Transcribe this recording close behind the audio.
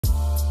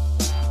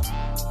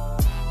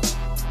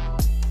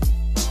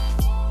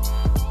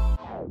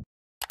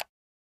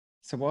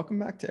So welcome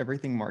back to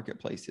Everything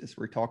Marketplaces,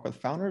 where we talk with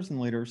founders and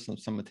leaders of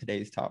some of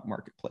today's top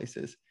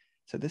marketplaces.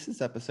 So this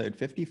is episode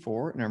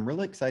 54, and I'm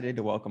really excited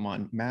to welcome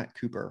on Matt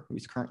Cooper,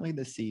 who's currently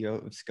the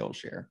CEO of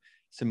Skillshare.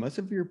 So most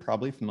of you are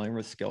probably familiar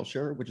with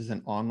Skillshare, which is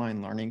an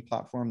online learning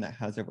platform that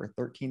has over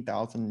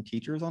 13,000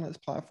 teachers on its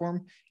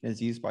platform and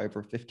is used by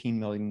over 15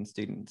 million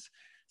students.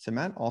 So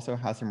Matt also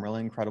has some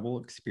really incredible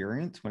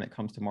experience when it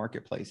comes to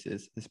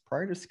marketplaces. As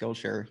prior to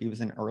Skillshare, he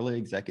was an early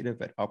executive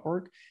at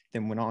Upwork,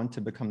 then went on to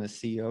become the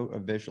CEO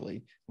of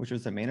Visually, which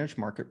was a managed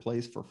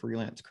marketplace for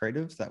freelance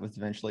creatives that was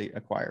eventually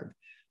acquired.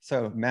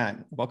 So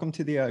Matt, welcome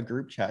to the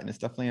group chat, and it's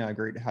definitely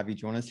great to have you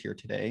join us here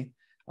today.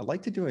 I'd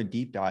like to do a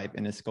deep dive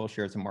into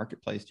Skillshare as a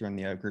marketplace during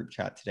the group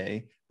chat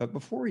today. But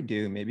before we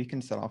do, maybe you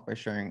can start off by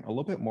sharing a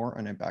little bit more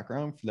on your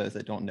background for those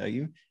that don't know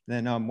you,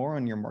 and then more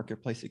on your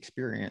marketplace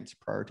experience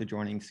prior to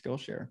joining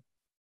Skillshare.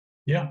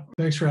 Yeah,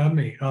 thanks for having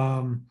me.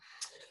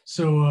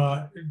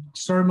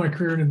 Started my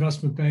career in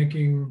investment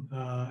banking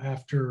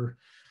after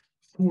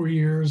 4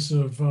 years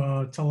of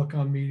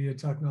telecom media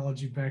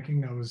technology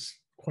banking. I was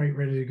quite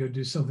ready to go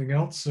do something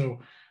else. So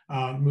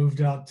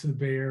moved out to the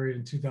Bay Area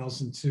in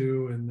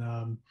 2002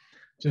 and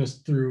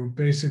just through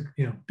basic,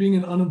 being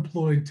an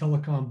unemployed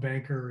telecom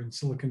banker in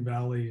Silicon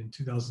Valley in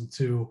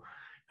 2002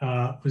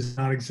 was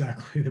not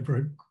exactly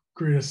the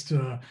greatest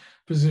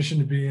position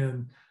to be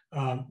in.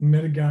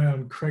 Met a guy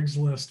on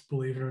Craigslist,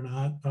 believe it or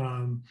not,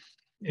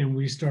 and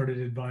we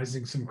started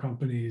advising some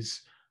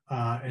companies,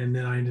 and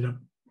then I ended up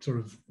sort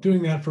of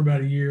doing that for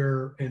about a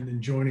year and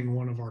then joining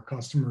one of our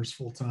customers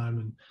full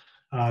time.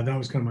 And that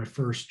was kind of my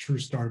first true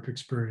startup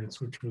experience,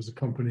 which was a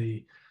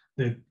company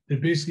that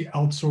basically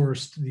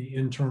outsourced the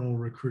internal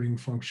recruiting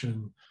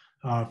function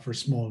for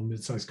small and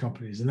mid-sized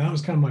companies. And that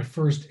was kind of my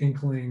first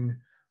inkling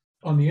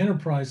on the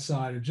enterprise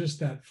side of just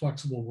that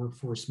flexible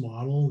workforce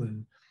model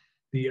and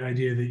the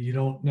idea that you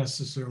don't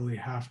necessarily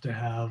have to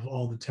have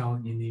all the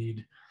talent you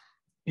need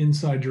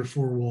inside your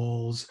four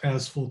walls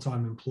as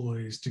full-time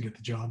employees to get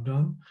the job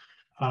done.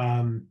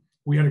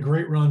 We had a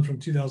great run from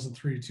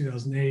 2003 to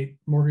 2008.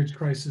 Mortgage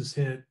crisis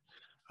hit.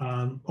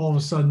 All of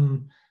a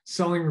sudden,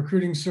 selling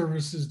recruiting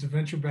services to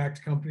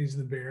venture-backed companies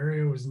in the Bay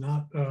Area was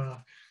not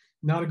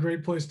a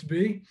great place to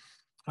be.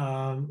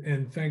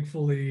 And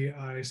thankfully,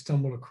 I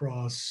stumbled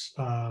across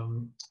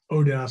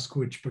Odesk,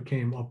 which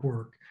became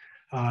Upwork.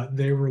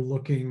 They were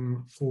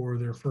looking for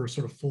their first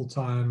sort of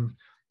full-time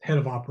head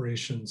of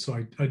operations.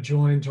 So I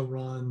joined to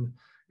run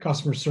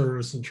customer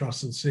service and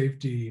trust and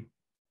safety.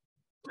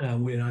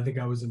 And I think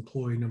I was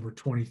employee number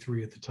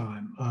 23 at the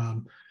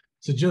time.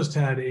 So just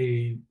had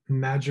a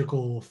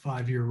magical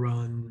 5-year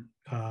run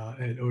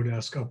at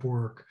Odesk,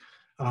 Upwork.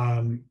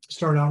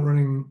 Started out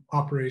running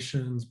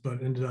operations,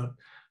 but ended up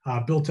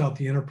built out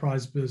the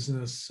enterprise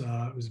business.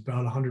 It was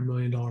about $100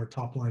 million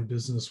top line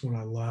business when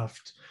I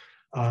left.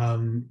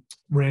 Ran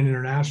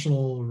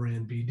international,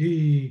 ran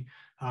BD.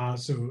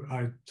 So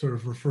I sort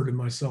of refer to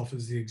myself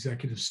as the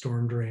executive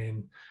storm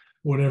drain.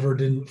 Whatever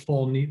didn't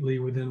fall neatly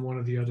within one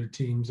of the other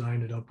teams I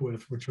ended up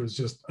with, which was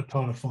just a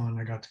ton of fun.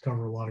 I got to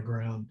cover a lot of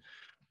ground.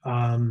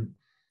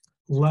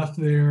 Left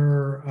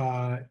there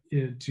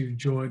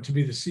to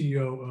be the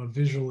CEO of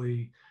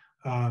Visually.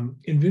 And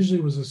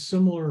Visually was a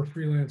similar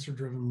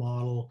freelancer-driven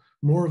model,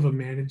 more of a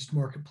managed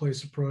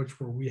marketplace approach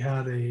where we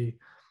had a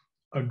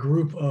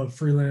group of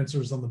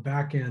freelancers on the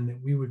back end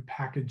that we would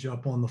package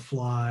up on the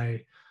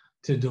fly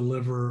to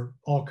deliver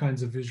all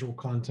kinds of visual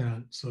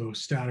content. So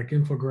static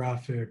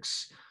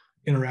infographics,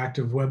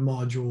 interactive web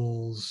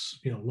modules,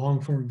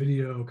 long form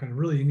video, kind of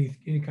really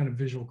any kind of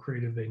visual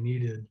creative they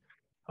needed.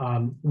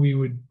 We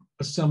would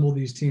assemble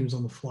these teams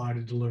on the fly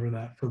to deliver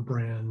that for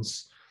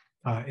brands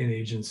and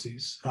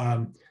agencies.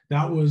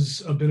 That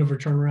was a bit of a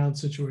turnaround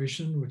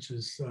situation, which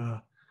is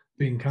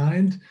being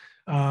kind.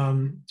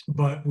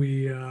 But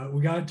we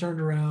got it turned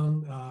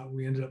around.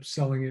 We ended up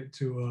selling it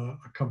to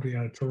a company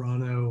out of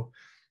Toronto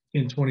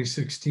in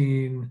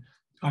 2016.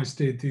 I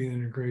stayed through the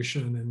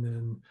integration and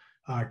then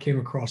came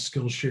across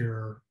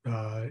Skillshare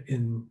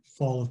in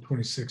fall of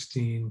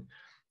 2016.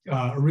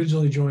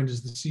 Originally joined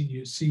as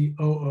the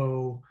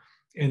COO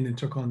and then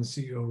took on the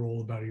CEO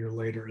role about a year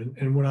later.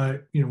 And when I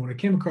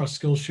came across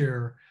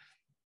Skillshare,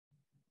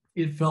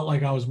 it felt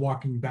like I was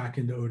walking back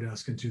into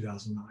Odesk in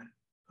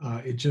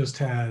 2009. It just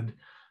had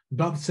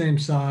about the same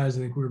size.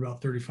 I think we were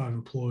about 35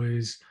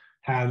 employees,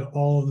 had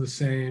all of the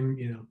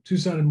same,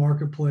 two-sided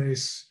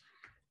marketplace,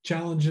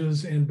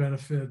 challenges and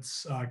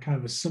benefits, kind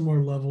of a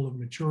similar level of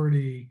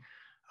maturity.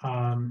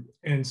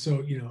 And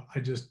so,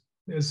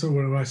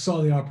 when I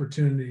saw the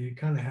opportunity, it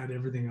kind of had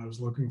everything I was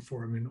looking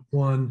for. I mean,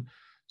 one,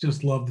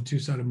 just loved the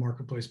two-sided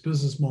marketplace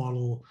business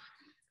model.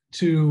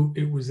 Two,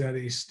 it was at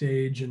a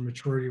stage in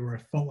maturity where I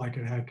felt like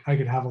I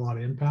could have a lot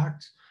of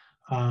impact.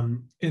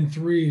 And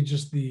three,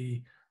 just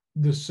the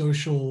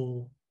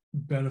social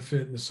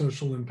benefit and the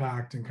social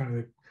impact and kind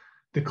of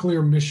the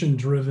clear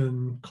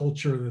mission-driven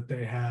culture that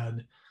they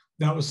had.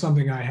 That was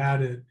something I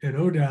had at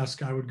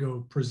Odesk. I would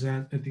go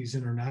present at these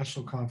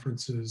international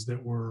conferences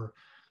that were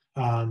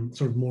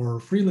sort of more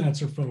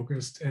freelancer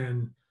focused,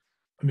 and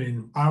I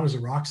mean, I was a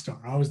rock star.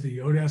 I was the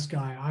Odesk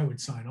guy. I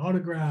would sign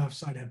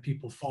autographs. I'd have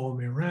people follow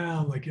me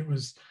around. Like it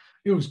was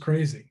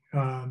crazy.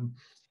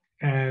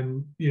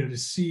 And to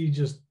see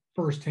just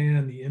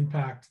firsthand the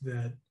impact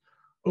that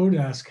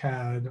Odesk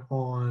had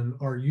on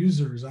our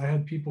users. I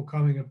had people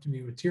coming up to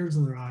me with tears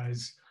in their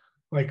eyes,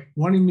 like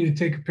wanting me to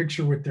take a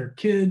picture with their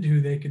kid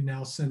who they could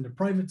now send to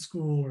private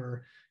school,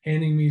 or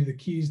handing me the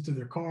keys to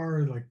their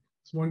car. Like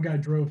this one guy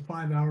drove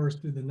 5 hours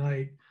through the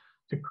night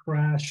to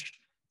crash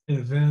an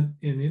event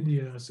in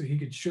India so he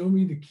could show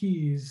me the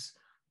keys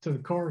to the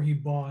car he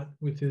bought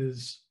with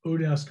his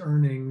Odesk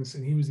earnings,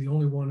 and he was the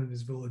only one in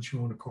his village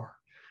who owned a car.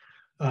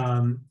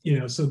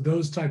 So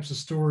those types of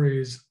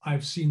stories,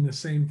 I've seen the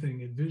same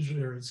thing at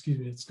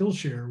at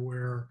Skillshare,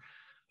 where,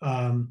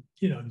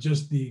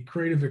 just the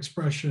creative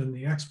expression,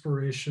 the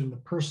exploration, the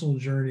personal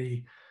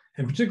journey,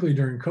 and particularly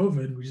during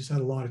COVID, we just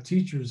had a lot of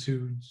teachers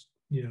who,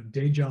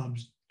 day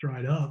jobs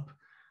dried up,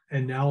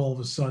 and now all of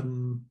a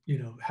sudden,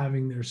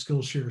 having their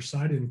Skillshare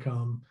side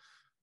income,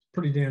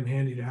 pretty damn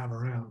handy to have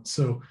around.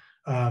 So,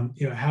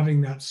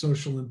 having that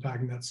social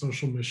impact and that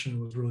social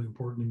mission was really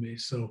important to me.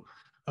 So,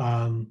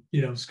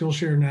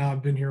 Skillshare now,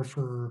 I've been here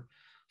for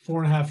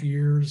 4.5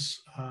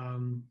 years.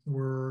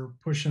 We're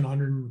pushing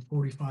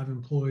 145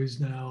 employees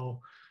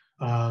now.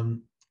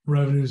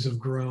 Revenues have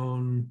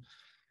grown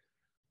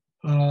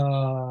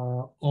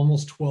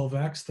almost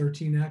 12x,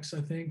 13x,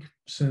 I think,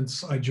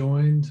 since I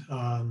joined.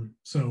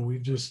 So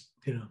we've just,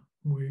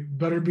 we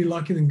better be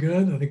lucky than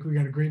good. I think we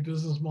got a great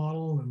business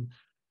model,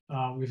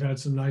 and we've had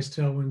some nice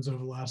tailwinds over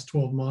the last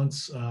 12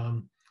 months.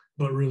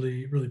 But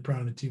really, really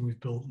proud of the team we've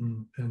built,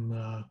 and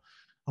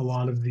a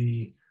lot of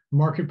the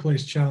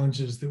marketplace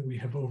challenges that we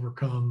have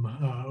overcome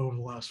over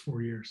the last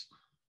 4 years.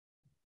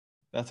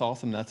 That's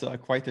awesome. That's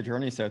quite the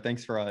journey. So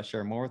thanks for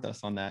sharing more with us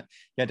on that.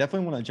 Yeah,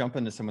 definitely want to jump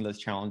into some of those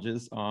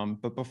challenges.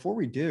 But before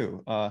we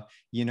do, I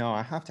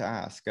have to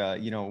ask,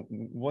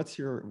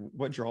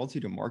 what draws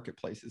you to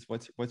marketplaces?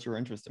 What's your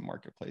interest in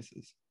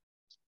marketplaces?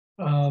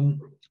 I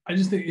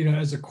just think,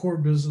 as a core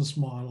business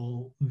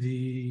model,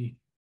 the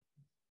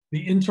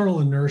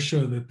internal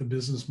inertia that the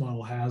business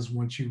model has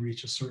once you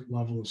reach a certain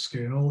level of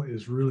scale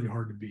is really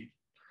hard to beat.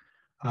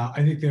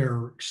 I think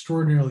they're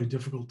extraordinarily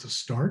difficult to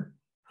start.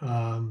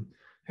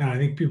 And I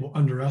think people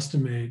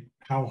underestimate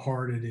how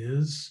hard it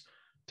is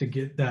to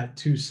get that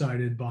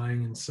two-sided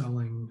buying and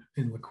selling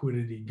and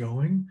liquidity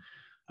going.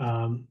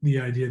 The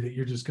idea that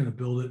you're just going to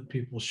build it,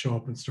 people show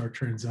up and start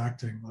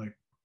transacting, like,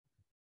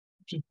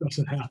 just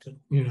doesn't happen,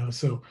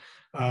 So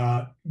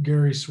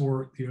Gary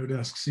Swart, the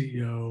Odesk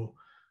CEO,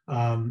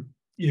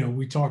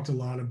 we talked a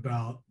lot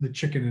about the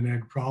chicken and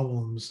egg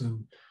problems,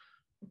 and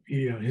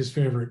his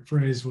favorite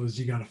phrase was,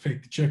 "You got to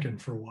fake the chicken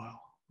for a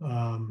while."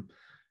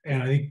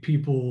 And I think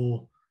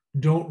people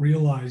don't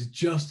realize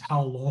just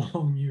how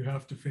long you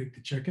have to fake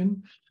the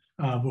chicken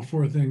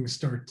before things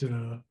start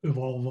to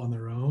evolve on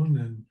their own.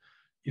 And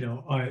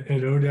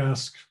at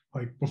Odesk,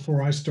 like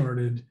before I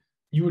started,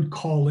 you would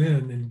call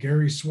in, and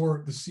Gary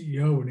Swart, the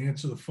CEO, would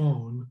answer the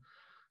phone,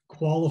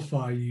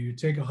 qualify you,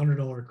 take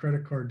 $100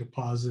 credit card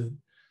deposit,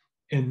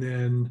 and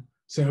then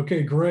say,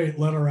 "Okay, great,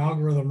 let our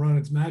algorithm run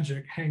its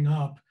magic," hang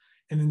up.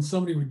 And then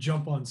somebody would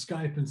jump on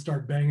Skype and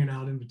start banging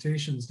out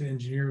invitations to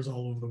engineers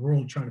all over the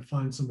world trying to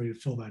find somebody to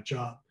fill that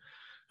job.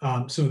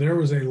 So there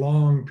was a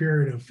long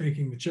period of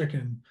faking the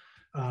chicken.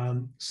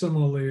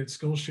 Similarly at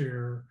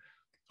Skillshare,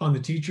 on the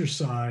teacher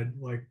side,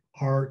 like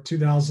our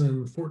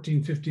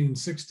 2014, 15,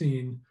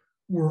 16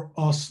 were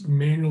us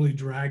manually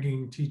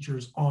dragging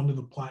teachers onto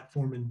the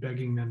platform and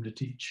begging them to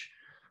teach.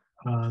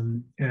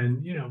 And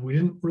we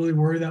didn't really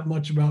worry that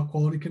much about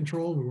quality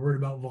control. We worried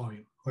about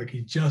volume. Like,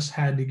 you just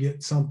had to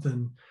get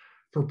something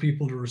for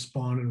people to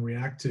respond and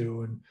react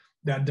to. And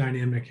that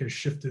dynamic has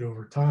shifted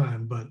over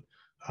time. But,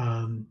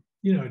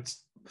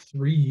 it's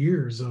 3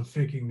 years of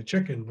faking the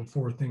chicken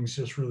before things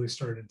just really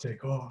started to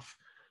take off.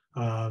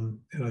 And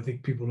I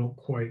think people don't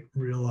quite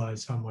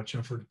realize how much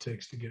effort it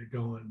takes to get it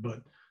going.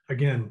 But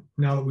again,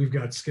 now that we've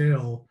got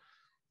scale,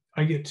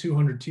 I get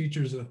 200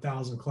 teachers and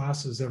 1,000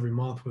 classes every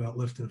month without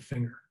lifting a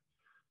finger.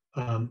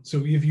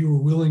 So if you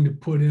were willing to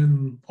put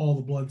in all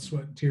the blood,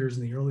 sweat, and tears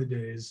in the early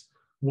days,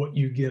 what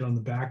you get on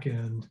the back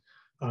end,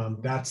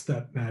 that's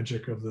that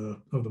magic of the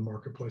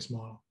marketplace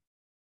model.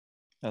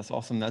 That's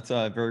awesome. That's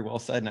very well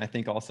said. And I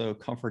think also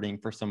comforting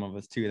for some of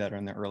us too, that are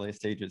in the early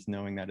stages,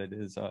 knowing that it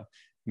is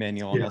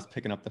manual and us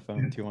picking up the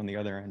phone too on the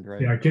other end,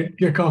 right? Yeah,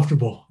 get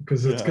comfortable,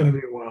 because it's going to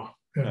be a while.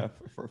 Yeah,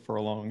 for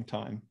a long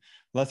time.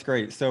 Well, that's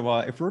great. So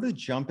if we're to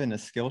jump into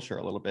Skillshare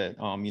a little bit,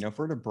 if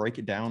we're to break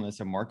it down as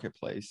a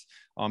marketplace,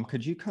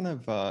 could you kind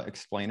of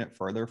explain it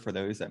further for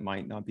those that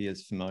might not be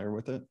as familiar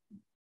with it?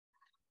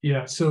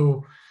 Yeah.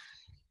 So,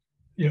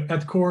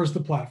 at the core is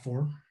the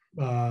platform,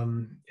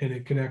 and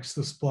it connects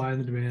the supply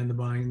and the demand, the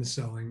buying and the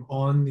selling.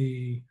 On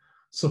the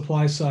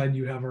supply side,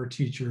 you have our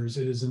teachers.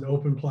 It is an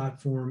open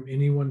platform.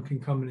 Anyone can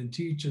come in and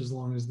teach as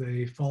long as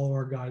they follow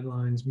our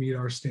guidelines, meet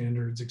our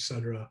standards,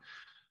 etc.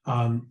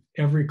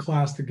 Every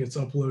class that gets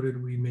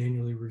uploaded, we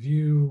manually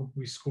review.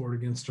 We score it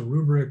against a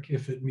rubric.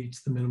 If it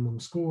meets the minimum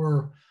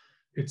score,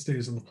 it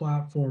stays on the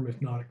platform.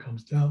 If not, it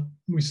comes down.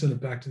 We send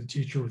it back to the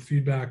teacher with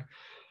feedback.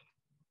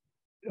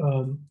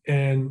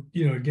 And,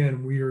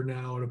 again, we are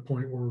now at a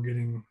point where we're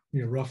getting,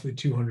 roughly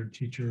 200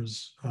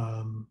 teachers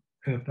and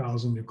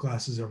 1,000 new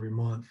classes every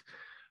month.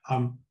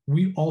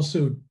 We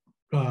also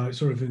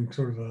sort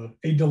of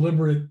a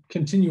deliberate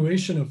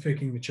continuation of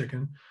faking the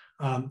chicken.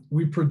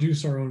 We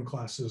produce our own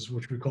classes,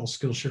 which we call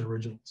Skillshare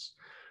Originals.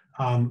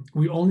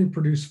 We only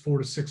produce 4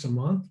 to 6 a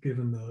month,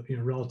 given the,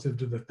 relative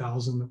to the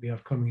 1,000 that we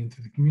have coming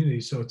into the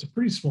community. So it's a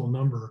pretty small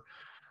number,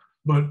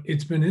 but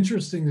it's been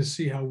interesting to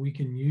see how we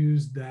can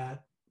use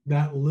that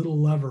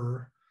little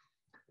lever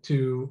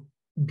to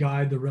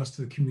guide the rest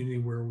of the community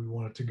where we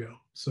want it to go.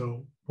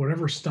 So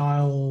whatever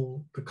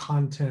style, the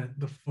content,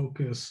 the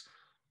focus,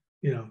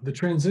 the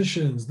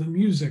transitions, the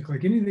music,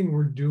 like anything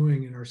we're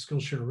doing in our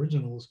Skillshare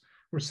Originals,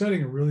 we're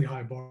setting a really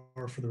high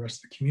bar for the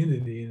rest of the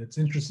community. And it's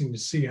interesting to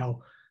see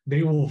how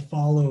they will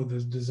follow the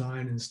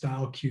design and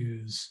style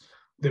cues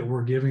that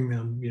we're giving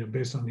them,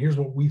 based on here's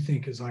what we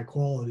think is high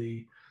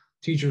quality.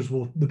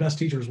 The best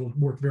teachers will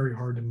work very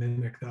hard to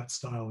mimic that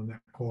style and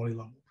that quality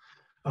level.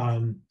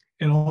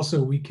 And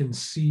also we can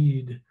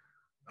seed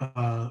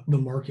the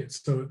market.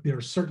 So there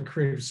are certain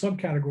creative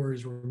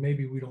subcategories where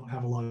maybe we don't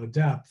have a lot of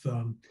depth.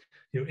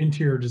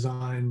 Interior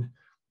design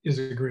is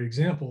a great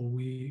example.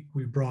 We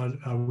did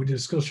a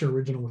Skillshare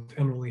original with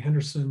Emily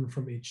Henderson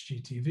from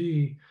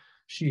HGTV.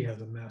 She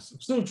has a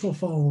massive social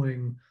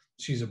following.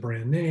 She's a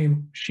brand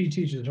name. She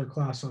teaches her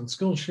class on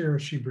Skillshare.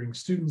 She brings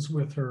students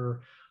with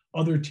her.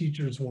 Other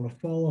teachers want to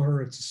follow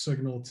her. It's a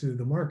signal to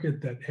the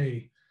market that,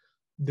 hey,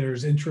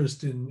 there's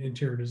interest in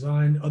interior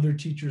design. Other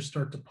teachers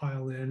start to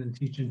pile in and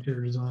teach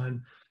interior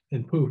design,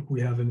 and poof, we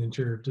have an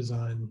interior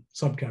design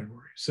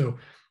subcategory. So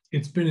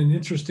it's been an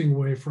interesting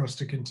way for us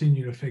to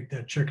continue to fake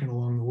that chicken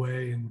along the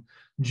way and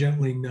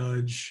gently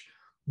nudge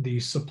the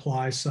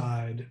supply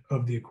side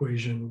of the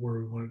equation where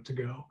we want it to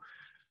go.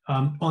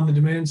 On the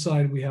demand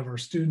side, we have our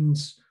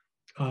students.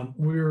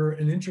 We're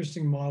an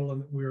interesting model,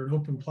 and we're an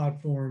open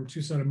platform,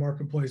 two-sided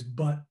marketplace,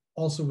 but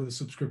also with a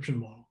subscription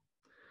model.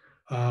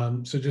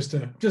 So just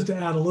to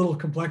add a little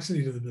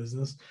complexity to the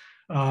business.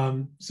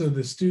 So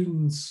the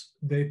students,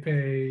 they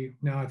pay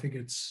now, I think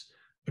it's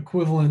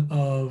equivalent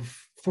of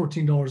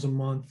 $14 a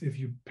month if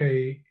you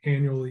pay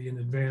annually in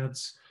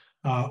advance,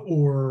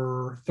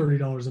 or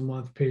 $30 a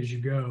month pay as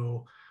you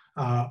go,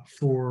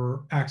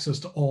 for access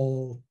to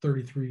all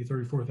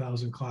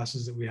 34,000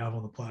 classes that we have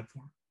on the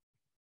platform.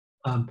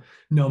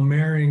 Now,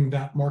 marrying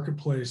that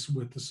marketplace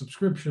with the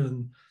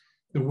subscription,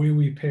 the way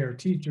we pay our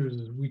teachers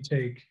is we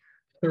take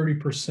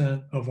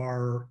 30% of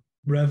our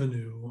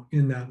revenue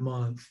in that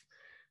month.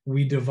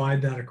 We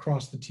divide that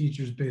across the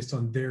teachers based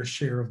on their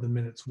share of the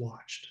minutes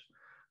watched.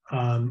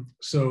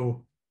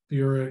 So if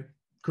you're a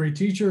great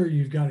teacher,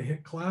 you've got a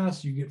hit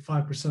class, you get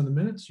 5% of the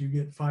minutes, you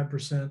get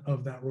 5%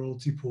 of that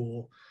royalty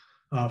pool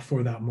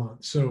for that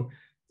month. So,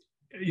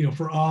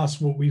 for us,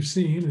 what we've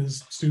seen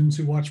is students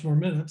who watch more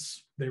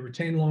minutes, they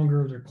retain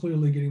longer, they're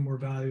clearly getting more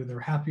value,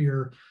 they're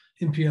happier,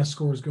 NPS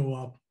scores go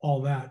up,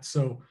 all that.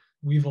 So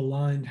we've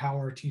aligned how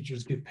our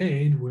teachers get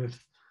paid with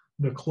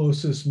the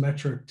closest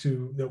metric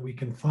that we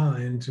can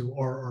find to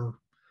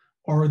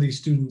are these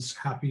students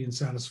happy and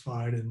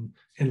satisfied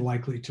and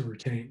likely to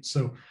retain.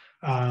 So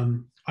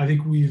I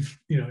think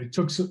it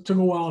took a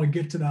while to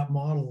get to that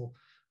model,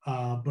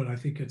 but I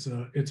think it's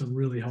a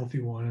really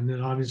healthy one. And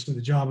then obviously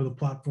the job of the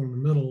platform in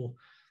the middle,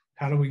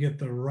 how do we get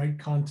the right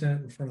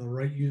content in front of the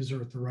right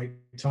user at the right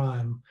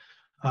time?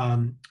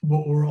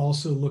 But we're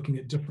also looking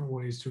at different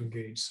ways to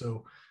engage.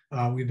 So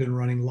we've been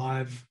running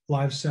live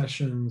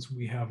sessions.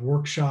 We have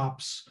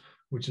workshops,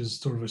 which is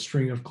sort of a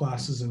string of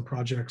classes and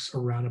projects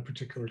around a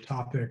particular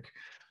topic.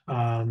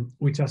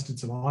 We tested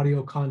some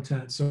audio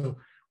content. So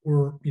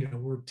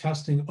we're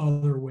testing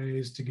other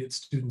ways to get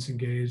students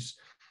engaged.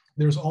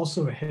 There's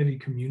also a heavy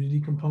community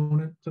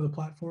component to the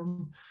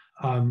platform.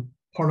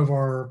 Part of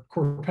our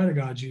core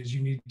pedagogy is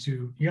you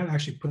got to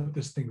actually put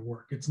this thing to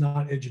work. It's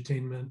not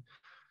edutainment.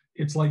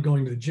 It's like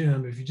going to the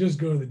gym. If you just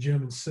go to the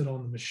gym and sit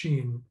on the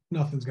machine,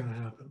 nothing's going to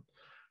happen,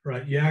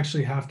 right? You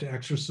actually have to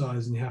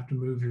exercise and you have to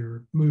move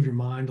your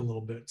mind a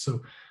little bit.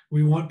 So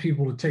we want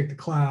people to take the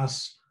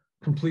class,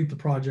 complete the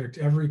project.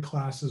 Every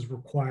class is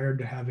required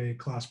to have a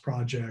class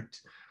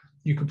project.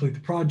 You complete the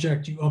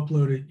project, you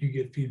upload it, you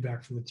get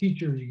feedback from the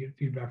teacher, you get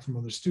feedback from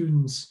other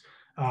students.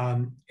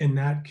 And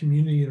that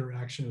community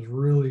interaction is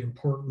really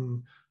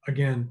important.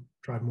 Again,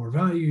 drive more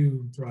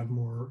value, drive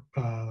more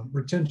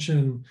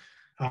retention.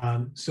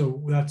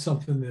 So that's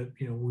something that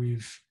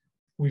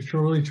we've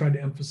really tried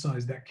to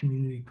emphasize, that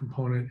community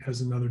component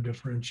as another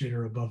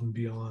differentiator above and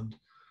beyond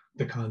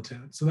the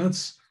content. So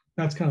that's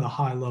kind of the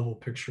high level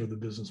picture of the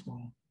business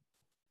model.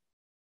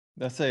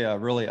 That's a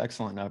really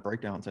excellent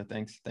breakdown. So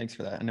thanks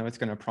for that. I know it's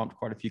going to prompt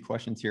quite a few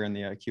questions here in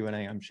the Q&A,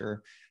 I'm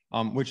sure.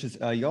 Which is,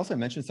 you also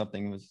mentioned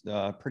something was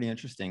pretty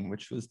interesting,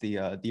 which was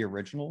the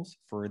originals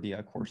for the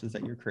courses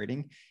that you're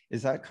creating.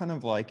 Is that kind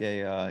of like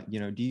a,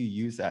 do you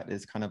use that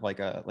as kind of like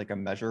a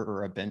measure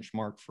or a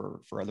benchmark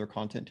for other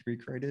content to be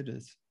created?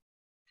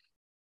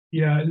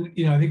 Yeah,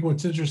 and I think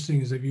what's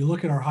interesting is if you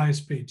look at our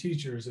highest paid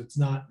teachers, it's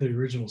not the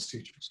originals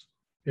teachers.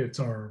 It's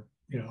our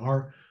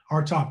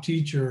top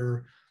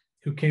teacher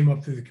who came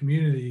up through the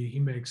community. He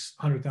makes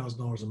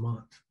 $100,000 a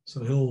month,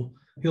 so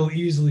he'll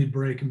easily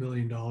break $1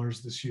 million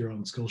this year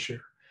on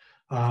Skillshare.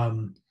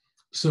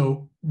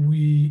 So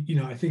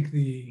I think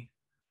the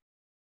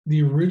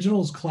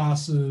originals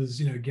classes,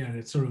 again,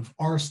 it's sort of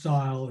our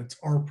style, it's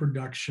our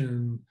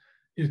production,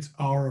 it's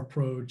our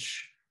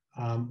approach.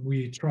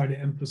 We try to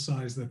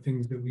emphasize the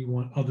things that we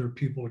want other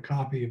people to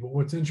copy. But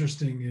what's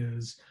interesting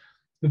is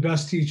the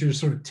best teachers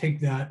sort of take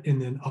that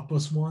and then up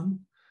us one.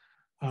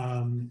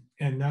 And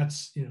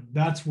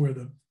that's where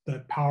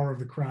that power of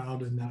the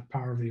crowd and that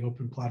power of the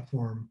open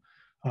platform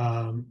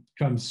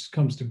comes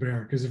to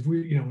bear. Because if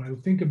when I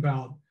think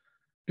about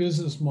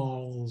business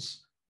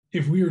models,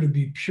 if we were to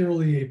be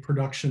purely a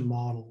production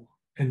model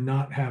and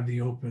not have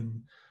the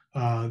open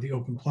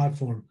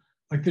platform,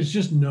 like there's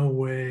just no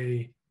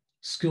way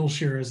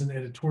Skillshare as an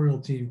editorial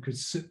team could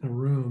sit in a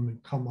room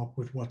and come up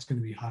with what's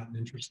going to be hot and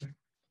interesting.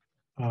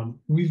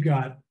 We've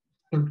got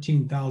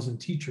 13,000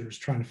 teachers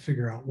trying to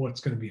figure out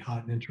what's going to be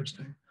hot and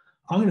interesting.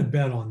 I'm going to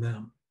bet on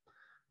them.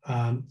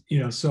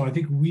 So I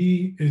think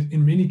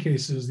in many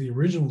cases, the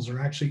originals are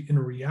actually in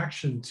a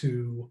reaction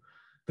to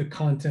the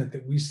content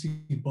that we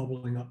see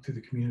bubbling up through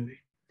the community.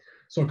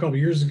 So a couple of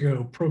years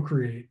ago,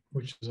 Procreate,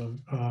 which is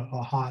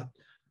a hot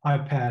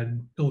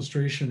iPad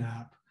illustration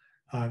app,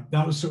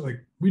 that was sort of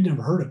like, we'd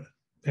never heard of it.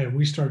 And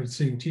we started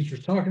seeing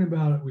teachers talking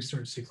about it. We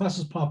started to see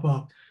classes pop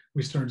up.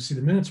 We started to see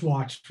the minutes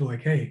watched. We're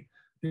like, hey,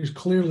 there's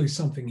clearly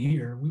something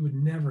here. We would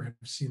never have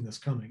seen this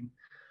coming.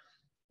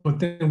 But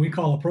then we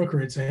call up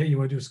Procreate and say, hey, you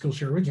want to do a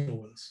Skillshare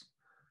original with us?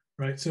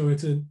 Right. So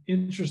it's an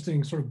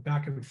interesting sort of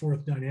back and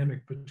forth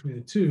dynamic between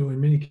the two. In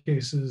many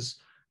cases,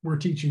 we're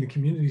teaching the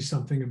community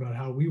something about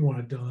how we want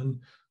it done,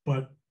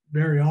 but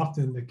very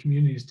often the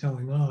community is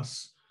telling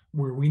us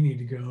where we need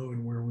to go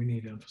and where we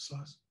need to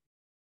emphasize.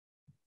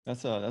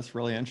 That's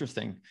really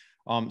interesting.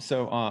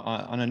 So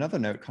on another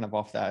note, kind of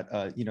off that,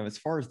 as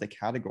far as the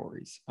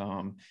categories,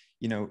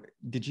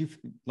 did you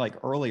like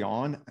early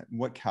on,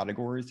 what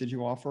categories did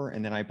you offer?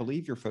 And then I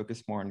believe you're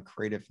focused more on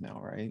creative now,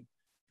 right?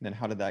 And then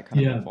how did that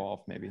kind of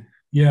evolve maybe?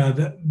 Yeah,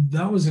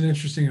 that was an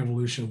interesting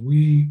evolution.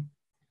 We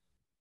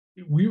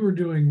were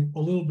doing a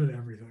little bit of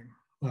everything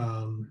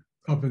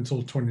up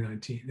until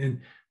 2019. And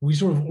we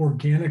sort of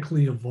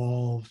organically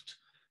evolved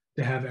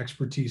to have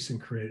expertise in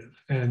creative.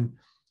 And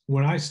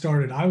when I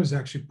started, I was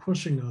actually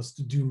pushing us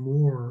to do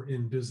more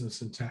in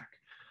business and tech.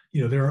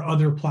 There are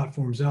other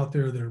platforms out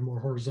there that are more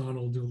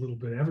horizontal, do a little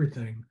bit of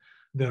everything,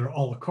 that are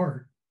a la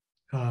carte.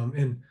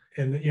 And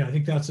I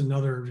think that's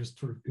another just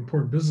sort of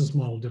important business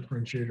model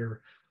differentiator.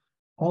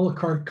 A la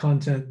carte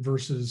content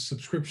versus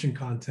subscription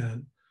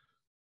content.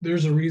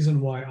 There's a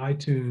reason why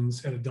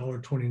iTunes at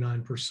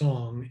 $1.29 per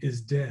song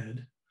is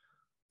dead,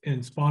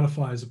 and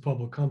Spotify is a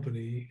public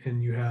company,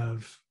 and you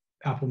have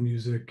Apple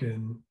Music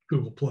and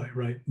Google Play,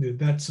 right?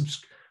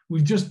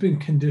 We've just been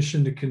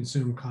conditioned to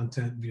consume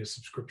content via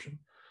subscription.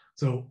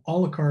 So a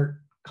la carte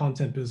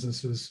content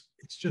businesses,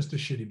 it's just a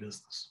shitty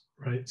business,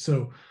 right?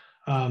 So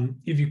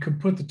if you could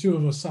put the two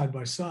of us side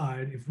by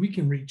side, if we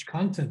can reach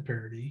content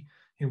parity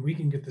and we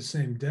can get the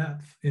same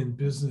depth in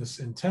business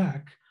and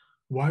tech,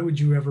 why would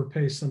you ever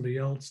pay somebody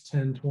else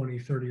 $10,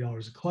 $20,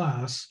 $30 a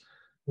class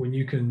when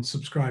you can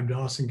subscribe to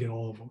us and get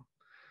all of them?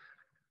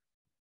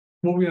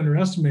 What we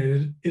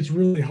underestimated, it's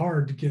really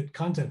hard to get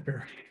content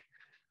parity,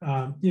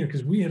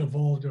 because we had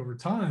evolved over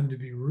time to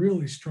be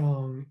really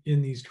strong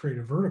in these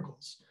creative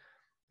verticals.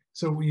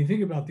 So when you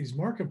think about these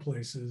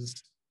marketplaces,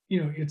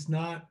 you're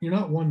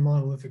not one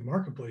monolithic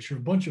marketplace. You're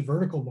a bunch of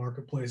vertical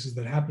marketplaces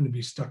that happen to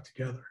be stuck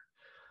together.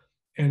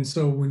 And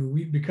so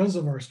because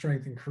of our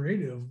strength in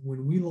creative,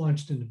 when we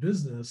launched into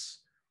business,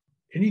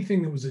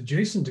 anything that was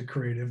adjacent to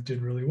creative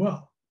did really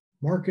well.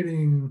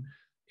 Marketing,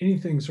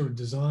 anything sort of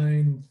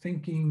design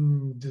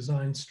thinking,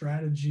 design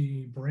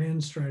strategy,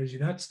 brand strategy,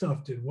 that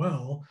stuff did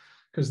well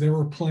because there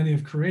were plenty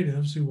of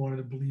creatives who wanted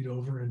to bleed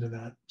over into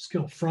that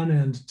skill, front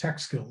end tech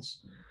skills.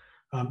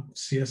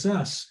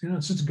 CSS,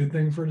 it's just a good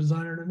thing for a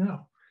designer to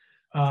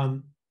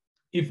know.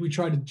 If we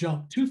try to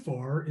jump too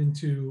far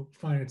into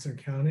finance and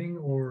accounting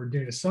or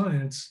data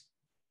science,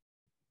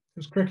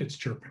 there's crickets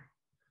chirping.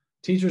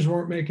 Teachers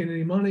weren't making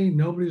any money.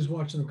 Nobody was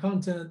watching the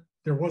content.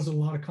 There wasn't a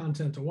lot of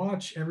content to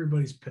watch.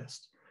 Everybody's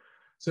pissed.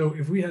 So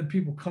if we had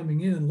people coming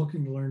in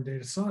looking to learn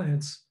data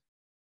science,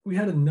 we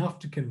had enough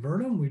to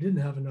convert them. We didn't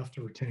have enough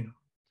to retain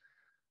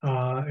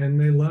them. And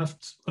they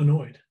left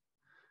annoyed.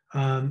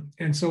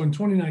 And so in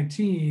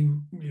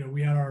 2019,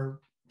 we had our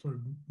sort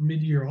of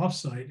mid-year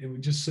offsite, and we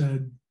just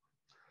said,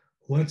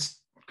 let's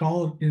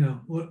call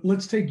it,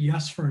 let's take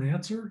yes for an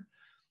answer.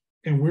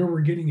 And where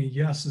we're getting a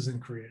yes is in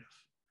creative.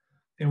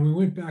 And we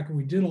went back and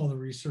we did all the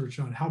research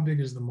on how big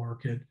is the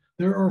market.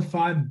 There are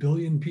 5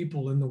 billion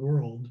people in the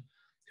world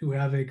who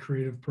have a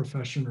creative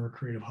profession or a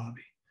creative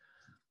hobby.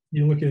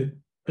 You look at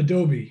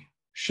Adobe,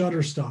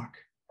 Shutterstock,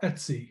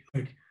 Etsy,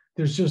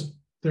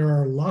 there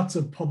are lots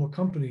of public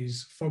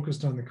companies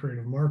focused on the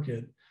creative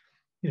market.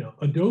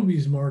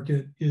 Adobe's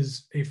market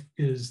is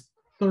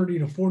 30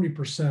 to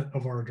 40%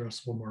 of our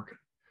addressable market,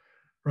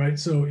 right?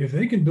 So if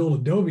they can build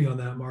Adobe on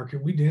that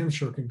market, we damn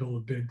sure can build a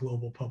big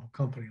global public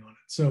company on it.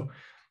 So,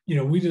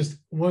 we just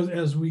was,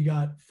 as we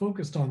got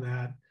focused on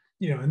that,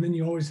 and then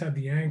you always have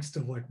the angst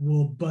of like,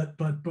 well, but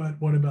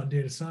what about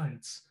data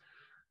science?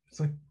 It's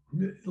like,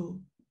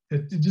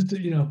 it just,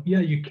 yeah,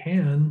 you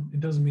can, it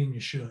doesn't mean you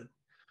should.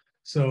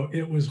 So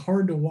it was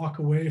hard to walk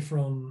away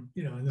from,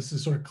 and this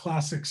is sort of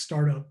classic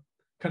startup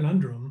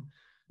conundrum.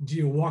 Do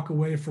you walk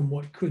away from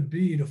what could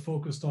be to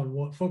focus on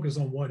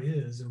what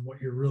is and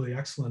what you're really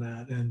excellent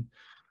at? And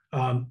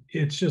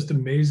it's just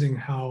amazing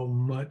how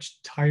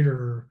much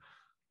tighter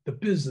the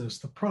business,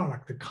 the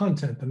product, the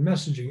content, the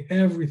messaging,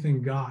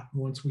 everything got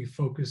once we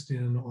focused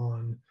in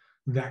on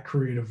that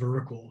creative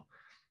vertical.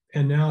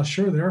 And now,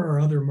 sure, there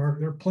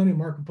are plenty of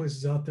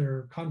marketplaces out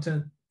there,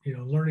 content,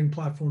 learning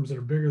platforms that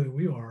are bigger than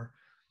we are.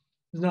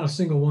 There's not a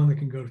single one that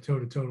can go toe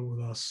to toe with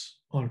us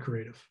on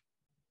creative.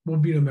 We'll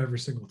beat them every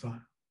single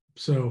time.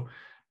 So,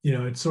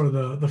 it's sort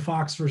of the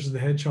fox versus the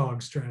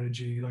hedgehog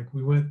strategy. Like,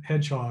 we went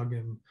hedgehog,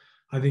 and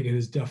I think it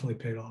has definitely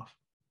paid off.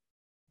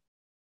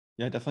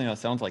 Yeah, definitely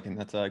sounds like, and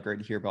that's great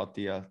to hear about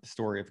the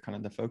story of kind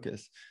of the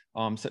focus.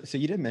 So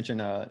you did mention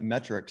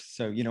metrics.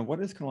 So, what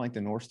is kind of like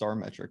the North Star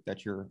metric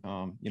that you're,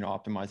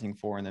 optimizing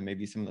for, and then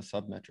maybe some of the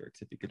sub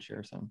metrics, if you could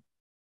share some.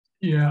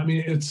 Yeah, I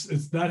mean,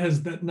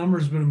 that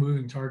number's been a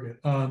moving target.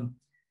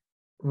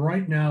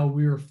 Right now,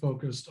 we are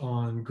focused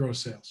on gross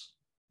sales,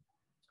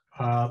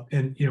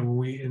 and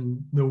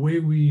the way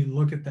we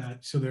look at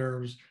that. So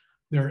there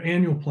are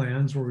annual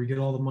plans where we get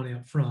all the money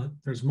up front.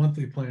 There's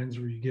monthly plans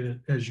where you get it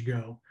as you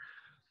go.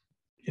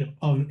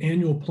 On an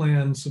annual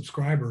plan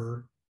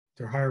subscriber,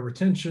 they're higher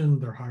retention,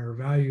 they're higher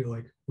value.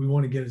 Like, we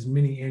want to get as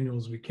many annual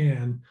as we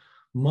can.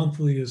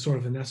 Monthly is sort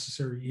of a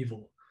necessary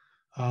evil.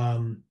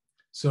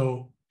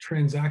 So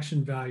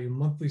transaction value,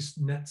 monthly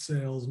net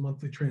sales,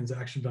 monthly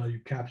transaction value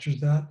captures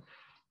that.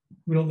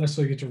 We don't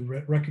necessarily get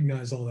to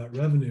recognize all that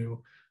revenue.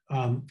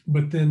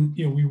 But then,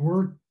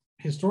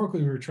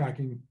 historically we were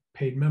tracking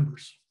paid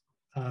members.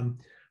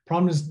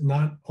 Problem is,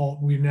 not all.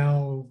 We've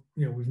now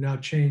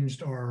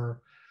changed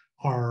our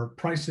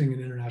pricing in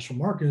international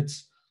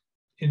markets.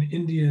 An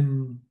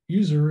Indian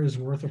user is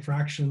worth a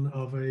fraction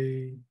of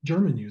a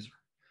German user.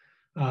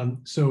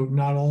 So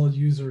not all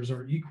users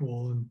are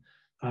equal,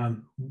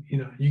 and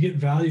you get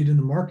valued in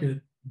the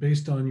market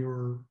based on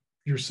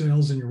your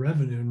sales and your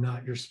revenue,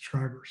 not your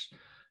subscribers.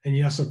 And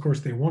yes, of course,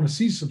 they want to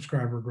see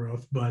subscriber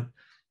growth, but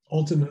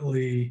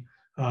ultimately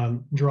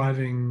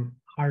driving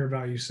higher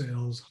value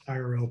sales,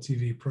 higher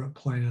LTV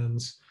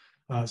plans.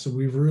 So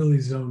we've really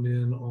zoned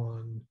in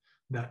on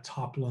that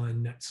top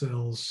line net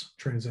sales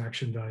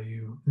transaction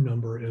value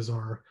number as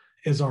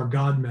our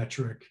God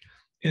metric.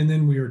 And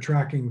then we are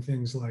tracking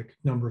things like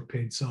number of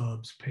paid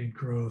subs, paid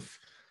growth,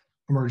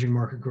 emerging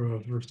market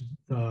growth versus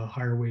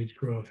higher wage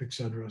growth, et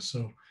cetera.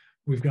 So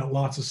we've got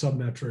lots of sub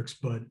metrics,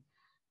 but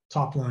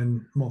top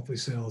line monthly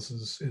sales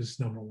is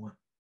number one.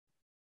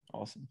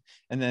 Awesome.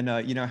 And then,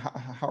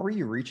 how are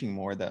you reaching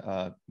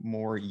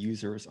more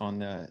users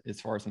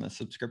as far as on the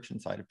subscription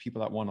side of people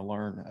that want to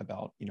learn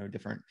about,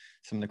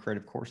 some of the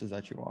creative courses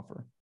that you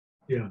offer?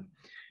 Yeah.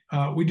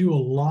 We do a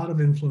lot of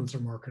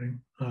influencer marketing.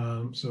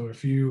 So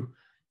if you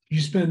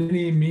spend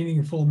any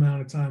meaningful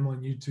amount of time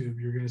on YouTube,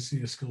 you're going to see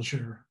a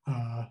Skillshare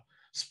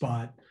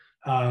spot.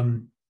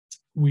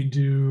 We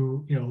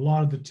do, a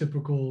lot of the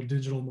typical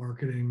digital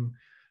marketing.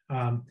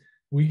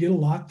 We get a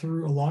lot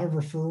through a lot of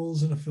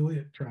referrals and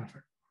affiliate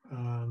traffic.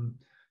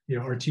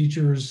 Our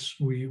teachers,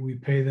 we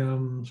pay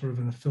them sort of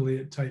an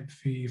affiliate type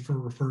fee for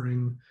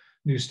referring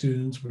new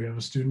students. We have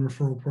a student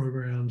referral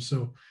program.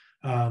 So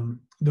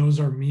those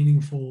are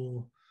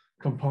meaningful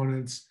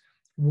components.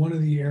 One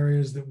of the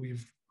areas that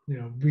we've,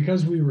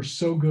 because we were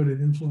so good at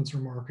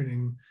influencer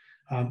marketing,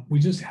 we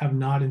just have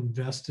not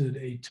invested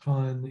a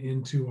ton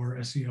into our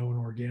SEO and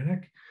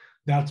organic.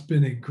 That's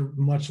been a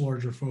much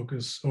larger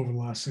focus over the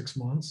last 6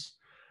 months.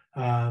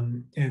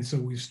 And so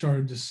we've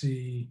started to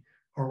see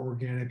our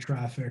organic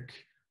traffic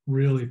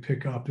really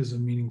pick up as a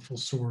meaningful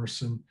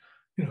source. And,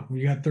 when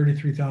you got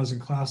 33,000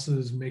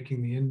 classes,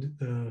 making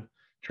the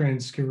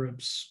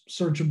transcripts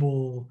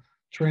searchable,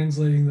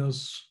 translating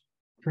those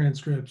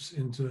transcripts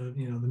into,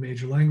 the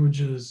major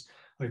languages,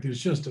 like,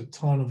 there's just a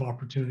ton of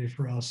opportunity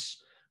for us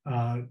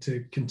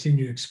to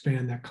continue to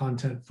expand that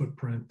content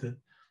footprint that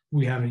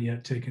we haven't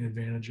yet taken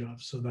advantage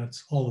of. So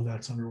all of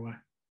that's underway.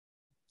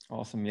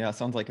 Awesome. Yeah,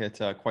 sounds like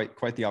it's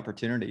quite the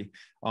opportunity.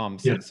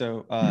 Yeah.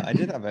 So I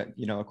did have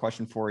a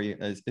question for you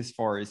as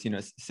far as,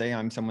 say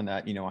I'm someone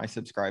that, I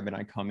subscribe and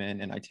I come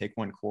in and I take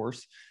one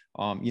course.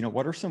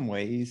 What are some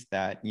ways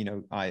that,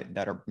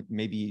 that are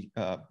maybe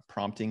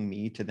prompting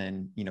me to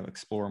then,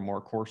 explore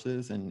more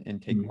courses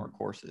and take more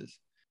courses?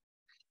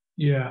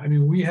 Yeah, I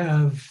mean, we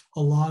have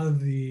a lot of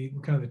the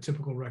kind of the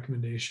typical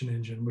recommendation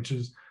engine, which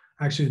is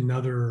actually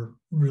another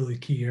really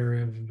key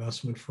area of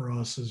investment for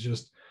us, is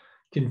just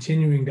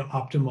continuing to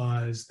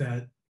optimize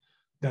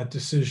that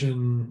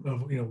decision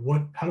of,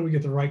 how do we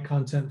get the right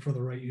content for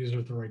the right user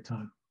at the right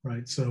time,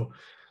 right? So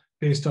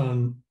based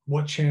on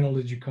what channel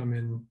did you come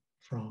in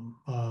from?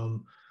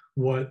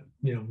 What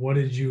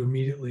did you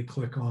immediately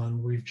click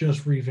on? We've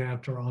just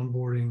revamped our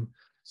onboarding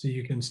so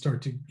you can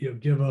start to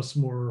give us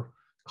more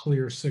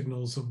clear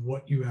signals of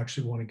what you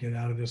actually want to get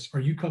out of this. Are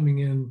you coming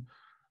in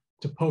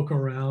to poke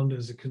around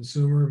as a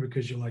consumer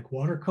because you like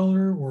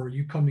watercolor, or are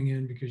you coming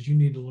in because you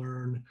need to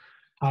learn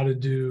how to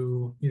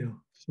do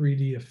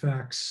 3D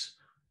effects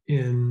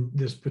in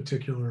this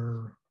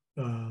particular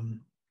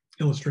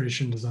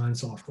illustration design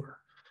software?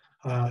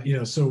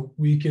 So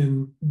we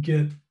can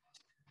get,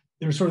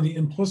 there's sort of the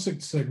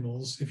implicit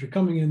signals. If you're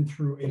coming in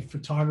through a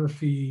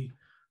photography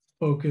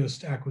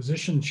focused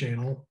acquisition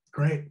channel,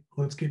 great,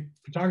 let's get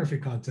photography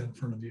content in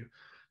front of you.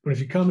 But if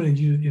you come in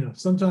and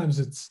sometimes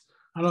it's,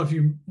 I don't know if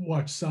you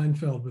watch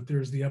Seinfeld, but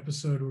there's the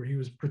episode where he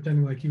was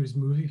pretending like he was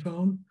movie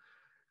phone.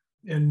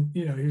 And,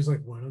 he was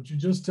like, why don't you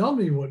just tell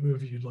me what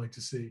movie you'd like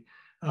to see?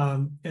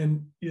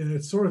 And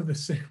it's sort of the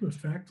same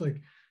effect.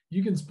 Like,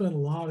 you can spend a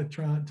lot of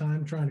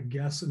time trying to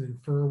guess and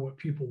infer what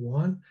people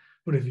want.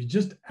 But if you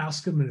just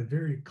ask them in a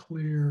very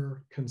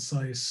clear,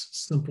 concise,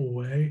 simple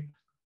way,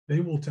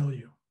 they will tell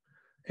you.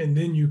 And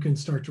then you can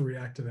start to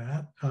react to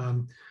that.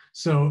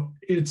 So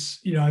it's,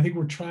 I think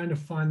we're trying to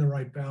find the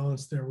right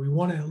balance there. We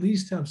want to at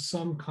least have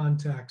some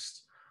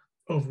context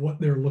of what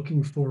they're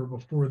looking for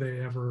before they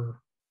ever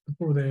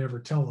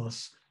tell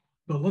us.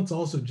 But let's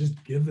also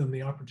just give them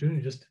the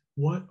opportunity. Just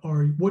what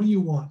do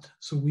you want,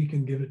 so we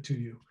can give it to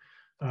you.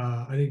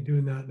 I think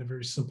doing that in a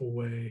very simple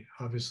way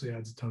obviously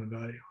adds a ton of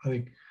value. I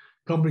think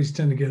companies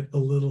tend to get a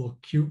little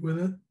cute with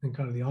it and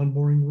kind of the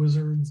onboarding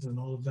wizards and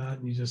all of that.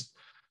 And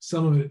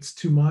some of it's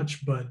too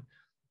much, but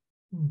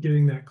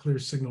getting that clear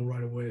signal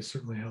right away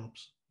certainly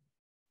helps.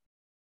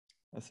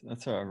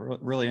 That's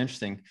really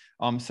interesting.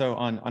 So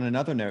on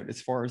another note,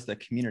 as far as the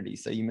community,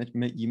 so you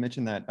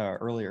mentioned that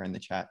earlier in the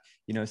chat.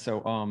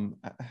 So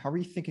how are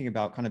you thinking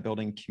about kind of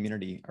building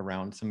community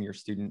around some of your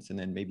students, and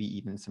then maybe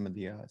even some of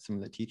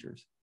the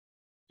teachers?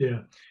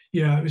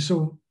 Yeah.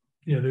 So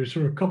there's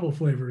sort of a couple of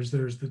flavors.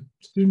 There's the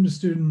student to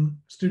student,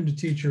 student to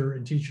teacher,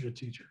 and teacher to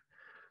teacher.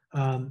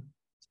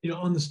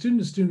 On the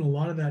student to student, a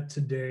lot of that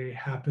today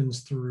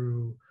happens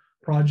through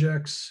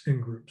projects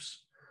and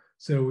groups.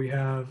 So we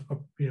have,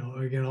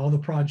 again, all the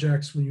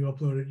projects, when you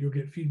upload it, you'll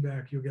get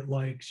feedback, you'll get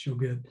likes, you'll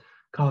get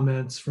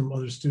comments from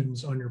other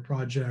students on your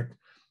project.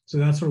 So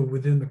that's sort of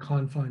within the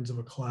confines of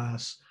a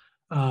class.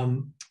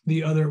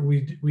 The other,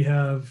 we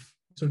have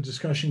sort of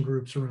discussion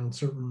groups around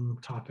certain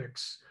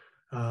topics.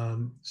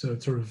 So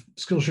it's sort of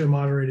Skillshare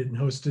moderated and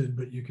hosted,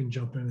 but you can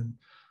jump in and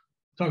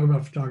talk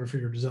about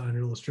photography or design or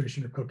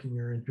illustration or cooking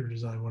or interior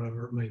design,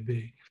 whatever it may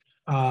be.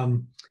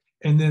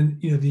 And then,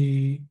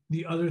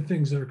 the other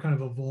things that are kind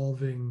of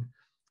evolving,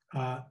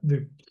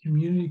 the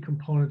community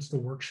components to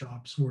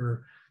workshops,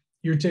 where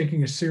you're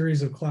taking a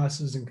series of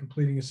classes and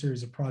completing a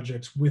series of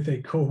projects with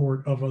a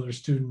cohort of other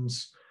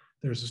students.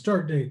 There's a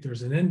start date,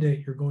 there's an end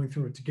date, you're going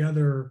through it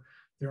together.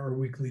 There are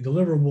weekly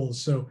deliverables.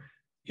 So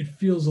it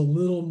feels a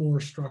little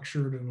more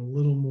structured and a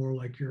little more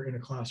like you're in a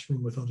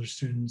classroom with other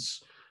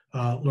students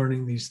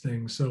learning these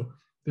things. So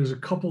there's a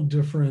couple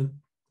different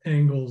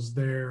angles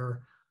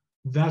there.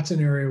 That's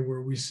an area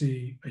where we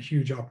see a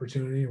huge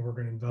opportunity, and we're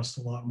going to invest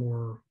a lot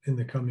more in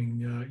the coming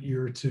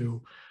year or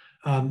two.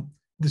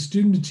 The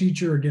student to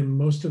teacher, again,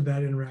 most of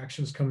that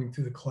interaction is coming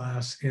through the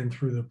class and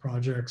through the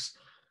projects.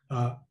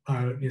 I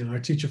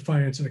teach a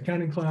finance and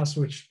accounting class,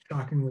 which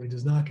shockingly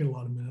does not get a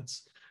lot of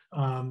minutes.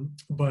 I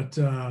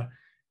got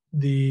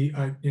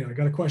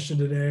a question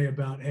today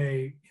about,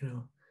 hey,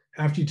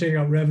 after you take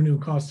out revenue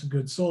and cost of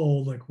goods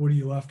sold, like, what are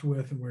you left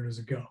with and where does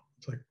it go?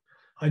 It's like,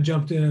 I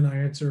jumped in, I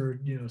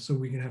answered, so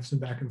we can have some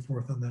back and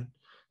forth on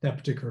that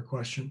particular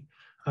question.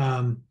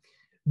 As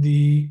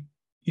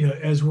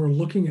we're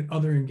looking at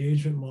other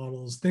engagement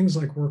models, things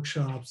like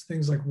workshops,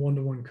 things like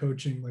one-to-one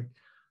coaching, like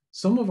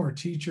some of our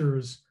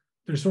teachers,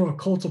 there's sort of a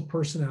cult of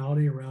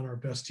personality around our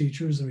best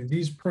teachers. I mean,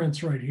 these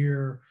prints right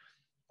here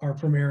are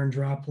from Aaron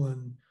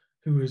Draplin,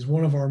 who is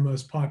one of our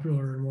most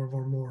popular and one of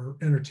our more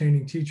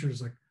entertaining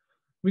teachers. Like,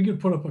 we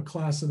could put up a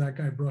class of that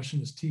guy brushing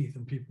his teeth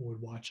and people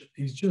would watch it.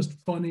 He's just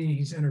funny.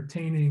 He's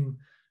entertaining.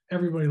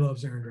 Everybody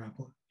loves Aaron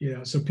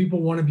Draplin. So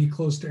people want to be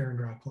close to Aaron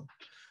Draplin.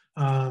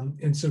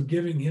 And so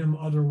giving him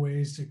other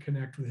ways to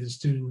connect with his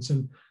students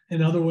and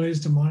other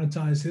ways to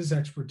monetize his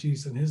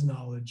expertise and his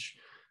knowledge,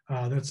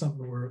 that's something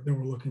that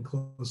we're looking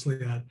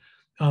closely at.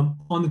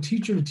 On the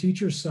teacher to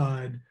teacher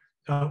side,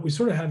 we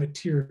sort of have it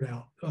tiered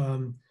out.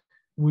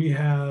 We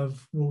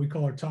have what we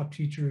call our top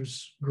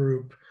teachers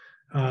group.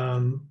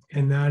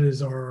 And that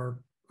is our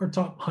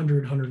top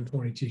 100,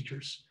 120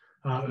 teachers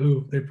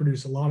who they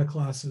produce a lot of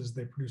classes,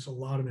 they produce a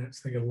lot of minutes,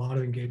 they get a lot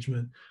of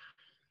engagement.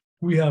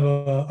 We have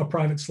a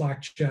private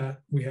Slack chat.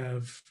 We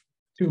have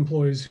 2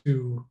 employees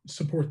who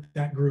support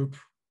that group.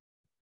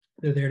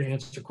 They're there to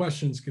answer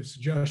questions, give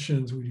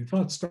suggestions. We do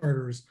thought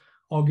starters.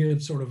 I'll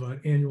give sort of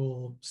an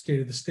annual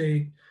state of the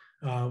state.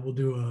 We'll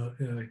do a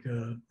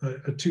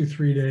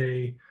 2-3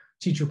 day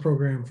teacher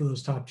program for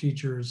those top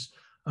teachers.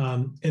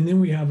 And then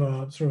we have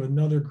a sort of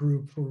another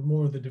group for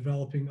more of the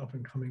developing up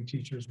and coming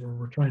teachers, where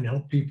we're trying to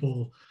help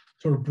people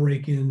sort of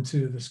break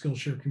into the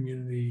Skillshare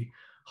community,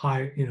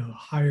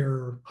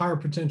 higher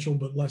potential,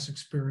 but less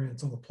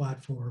experience on the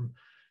platform.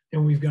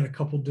 And we've got a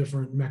couple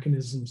different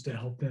mechanisms to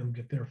help them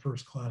get their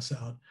first class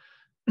out.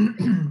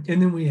 And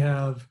then we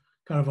have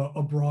kind of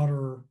a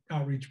broader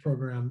outreach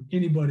program.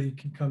 Anybody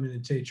can come in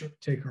and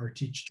take our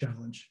Teach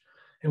Challenge.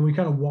 And we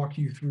kind of walk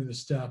you through the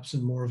steps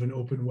in more of an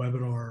open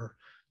webinar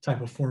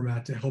type of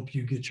format to help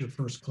you get your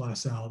first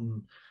class out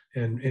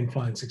and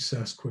find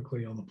success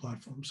quickly on the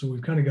platform. So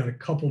we've kind of got a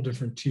couple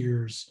different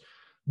tiers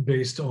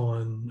based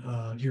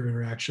on your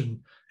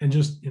interaction. And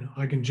just,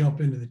 I can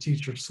jump into the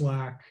teacher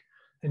Slack,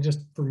 and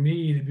just for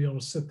me to be able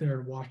to sit there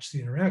and watch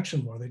the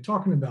interaction. What are they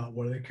talking about?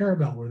 What do they care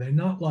about? What are they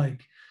not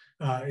like?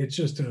 It's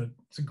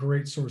a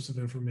great source of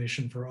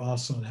information for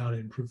us on how to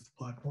improve the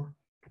platform.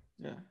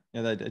 Yeah,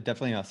 that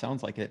definitely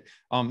sounds like it.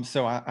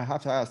 So I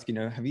have to ask,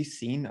 have you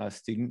seen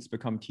students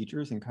become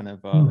teachers and kind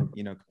of,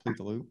 complete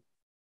the loop?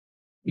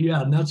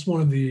 Yeah, and that's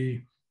one of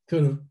the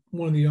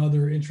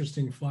other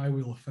interesting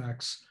flywheel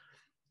effects.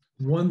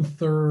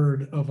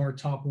 1/3 of our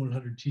top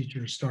 100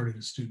 teachers started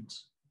as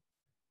students.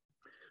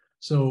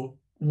 So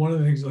one of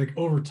the things, like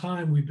over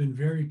time, we've been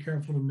very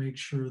careful to make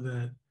sure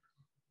that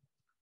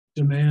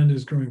demand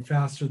is growing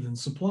faster than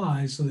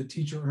supply so that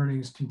teacher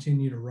earnings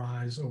continue to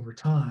rise over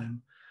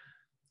time.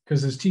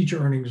 Because as teacher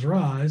earnings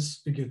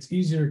rise, it gets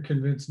easier to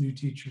convince new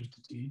teachers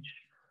to teach.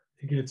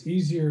 It gets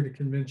easier to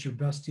convince your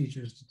best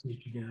teachers to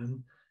teach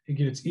again. It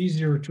gets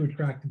easier to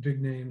attract the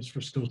big names for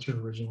Skillshare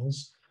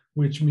Originals,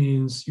 which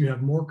means you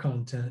have more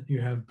content,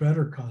 you have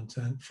better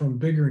content from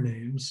bigger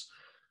names,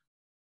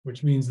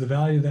 which means the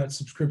value of that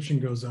subscription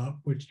goes up,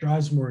 which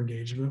drives more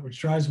engagement, which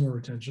drives more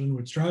retention,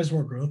 which drives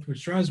more growth,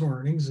 which drives more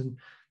earnings. And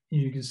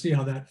you can see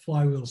how that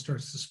flywheel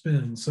starts to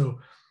spin. So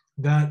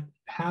that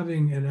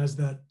and as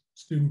that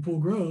student pool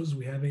grows,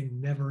 we have a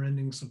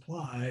never-ending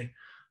supply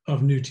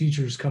of new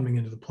teachers coming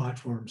into the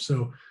platform.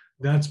 So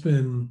that's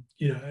been,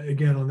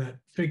 again, on that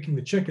faking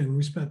the chicken,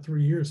 we spent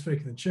 3 years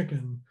faking the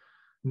chicken.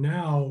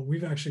 Now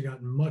we've actually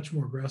gotten much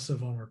more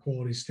aggressive on our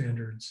quality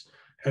standards.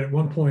 And at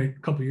one point, a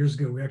couple of years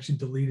ago, we actually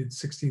deleted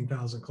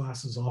 16,000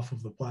 classes off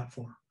of the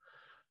platform.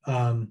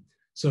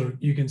 So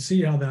you can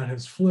see how that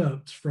has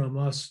flipped from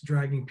us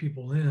dragging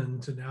people in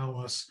to now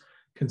us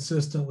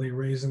consistently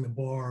raising the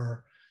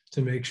bar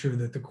to make sure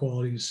that the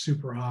quality is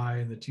super high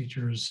and the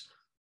teachers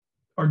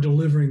are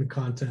delivering the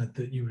content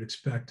that you would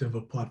expect of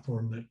a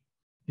platform that,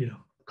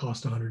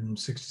 costs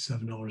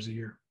 $167 a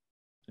year.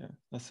 Yeah,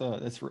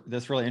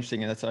 that's really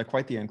interesting, and that's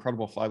quite the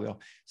incredible flywheel.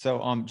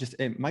 So, just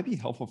it might be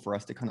helpful for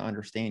us to kind of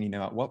understand,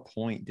 at what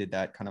point did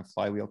that kind of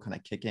flywheel kind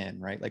of kick in,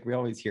 right? Like we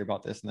always hear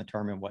about this in the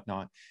term and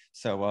whatnot.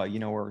 So,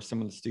 where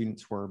some of the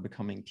students were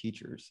becoming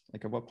teachers,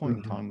 like at what point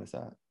in time was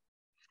that?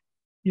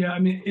 Yeah, I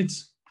mean,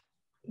 it's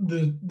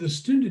the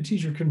student to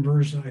teacher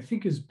conversion, I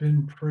think, has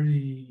been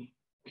pretty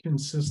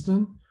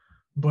consistent.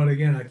 But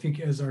again, I think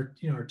as our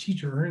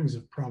teacher earnings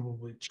have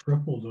probably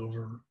tripled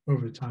over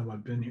the time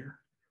I've been here.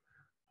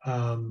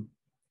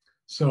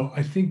 So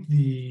I think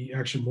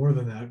actually more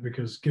than that,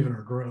 because given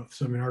our growth,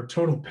 so I mean, our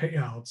total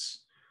payouts,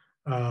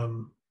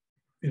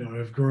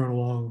 have grown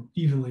along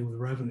evenly with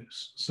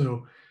revenues.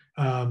 So,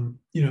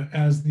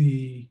 as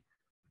the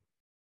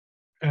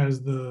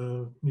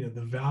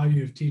the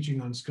value of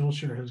teaching on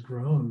Skillshare has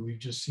grown, we've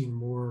just seen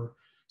more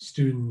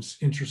students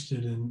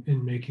interested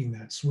in making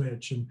that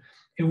switch, and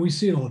we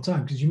see it all the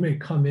time, because you may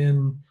come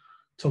in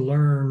to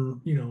learn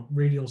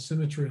radial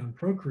symmetry on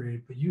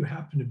Procreate, but you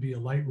happen to be a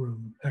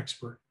Lightroom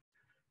expert,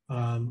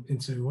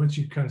 and so once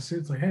you kind of see,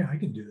 it's like, hey, I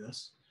can do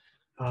this.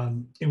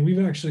 And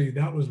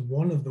that was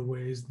one of the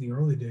ways in the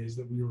early days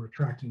that we were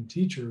attracting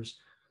teachers.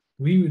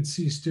 We would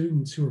see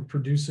students who are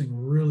producing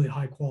really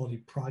high quality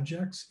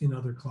projects in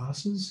other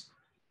classes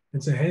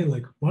and say, hey,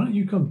 like, why don't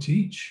you come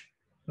teach?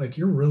 Like,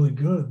 you're really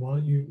good. Why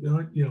don't you,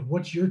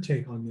 what's your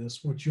take on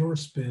this? What's your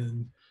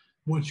spin?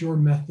 What's your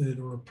method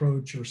or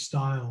approach or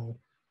style?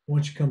 Why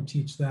don't you come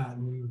teach that?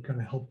 And we would kind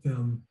of help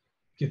them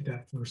get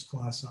that first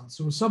class out.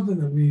 So it was something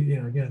that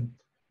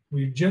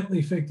we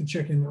gently faked the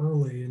chicken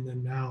early, and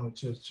then now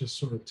it's just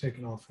sort of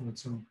taken off on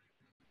its own.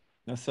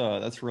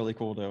 That's really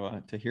cool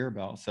to hear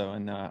about. So,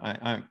 and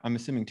I'm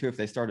assuming too, if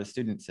they start as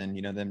students and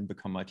then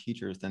become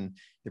teachers, then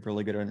they have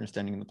really good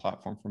understanding of the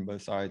platform from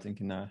both sides and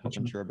can help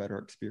ensure a better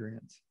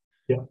experience.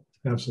 Yeah,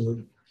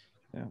 absolutely.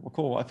 Yeah, well,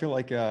 cool. I feel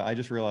like I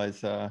just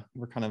realized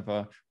we're kind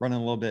of running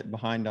a little bit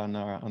behind on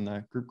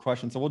the group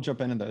questions, so we'll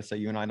jump into those so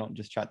you and I don't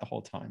just chat the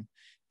whole time.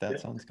 That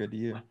sounds good to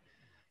you.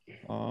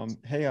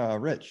 Hey,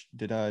 Rich,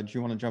 do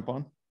you want to jump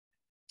on?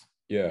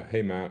 Yeah.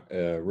 Hey, Matt.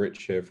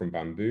 Rich here from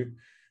Bamboo.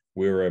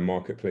 We're a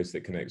marketplace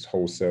that connects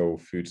wholesale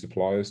food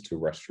suppliers to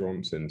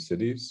restaurants in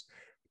cities,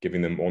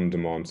 giving them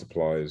on-demand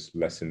supplies,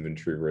 less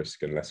inventory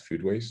risk, and less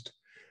food waste.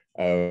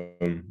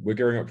 We're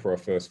gearing up for our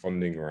first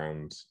funding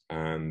round,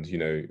 and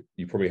you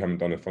probably haven't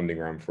done a funding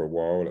round for a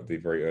while at the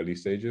very early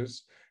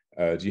stages.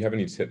 Do you have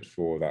any tips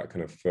for that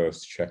kind of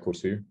first check or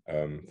two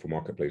for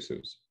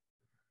marketplaces?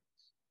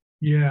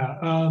 Yeah,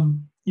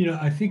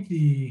 I think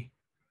the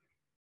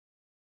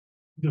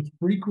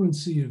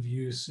frequency of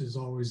use is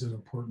always an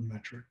important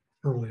metric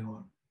early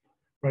on.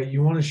 right?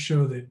 You want to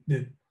show that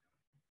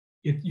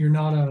you're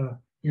not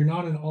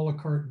an a la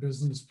carte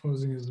business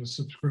posing as a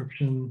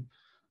subscription,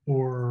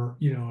 or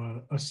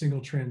a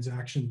single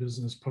transaction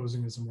business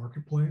posing as a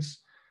marketplace.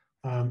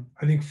 I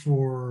think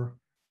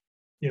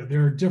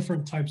there are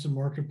different types of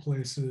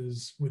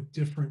marketplaces with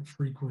different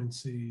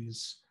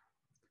frequencies.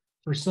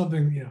 For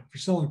something, for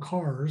selling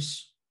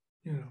cars,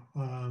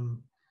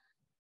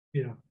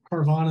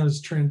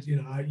 Carvana's trend,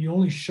 you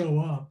only show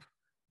up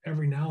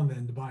every now and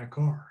then to buy a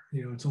car.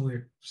 It's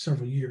only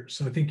several years.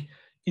 So I think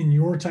in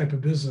your type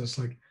of business,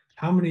 like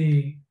how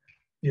many,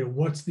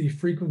 what's the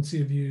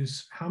frequency of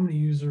use? How many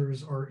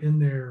users are in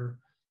there?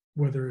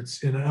 Whether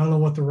it's I don't know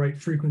what the right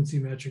frequency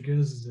metric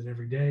is. Is it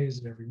every day? Is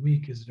it every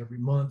week? Is it every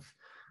month?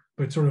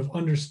 But sort of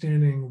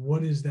understanding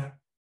what is that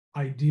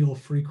ideal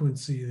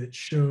frequency that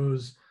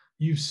shows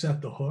you've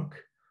set the hook,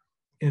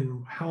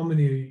 and how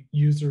many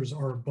users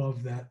are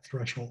above that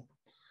threshold.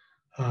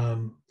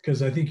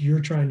 Because I think you're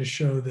trying to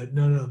show that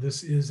no, it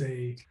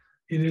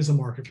is a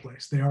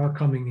marketplace. They are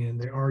coming in,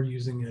 they are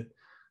using it,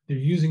 they're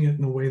using it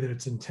in the way that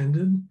it's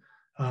intended.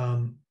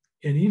 And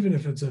even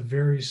if it's a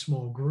very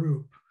small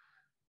group,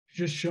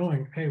 just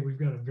showing, hey, we've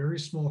got a very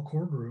small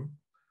core group,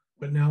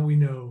 but now we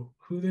know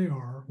who they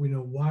are. We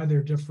know why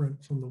they're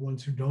different from the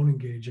ones who don't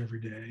engage every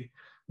day.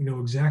 We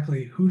know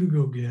exactly who to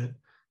go get.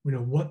 We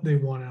know what they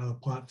want out of the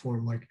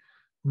platform. Like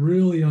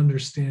really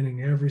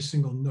understanding every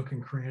single nook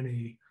and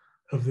cranny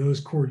of those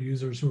core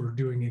users who are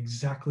doing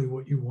exactly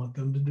what you want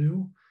them to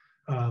do.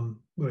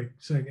 Like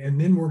saying,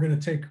 and then we're going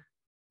to take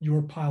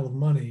your pile of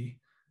money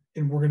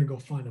and we're going to go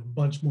find a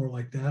bunch more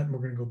like that. And we're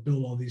going to go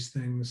build all these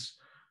things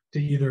to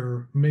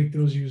either make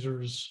those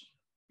users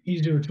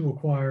easier to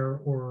acquire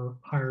or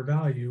higher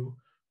value,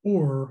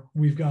 or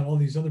we've got all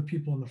these other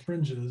people on the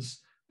fringes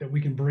that we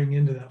can bring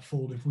into that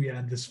fold if we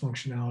add this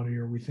functionality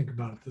or we think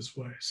about it this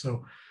way.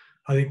 So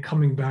I think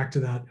coming back to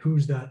that,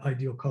 who's that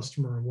ideal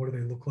customer and what do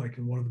they look like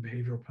and what are the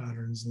behavioral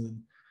patterns, and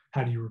then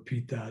how do you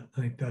repeat that?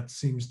 I think that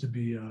seems to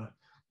be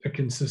a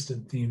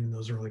consistent theme in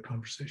those early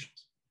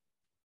conversations.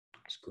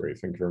 That's great.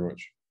 Thank you very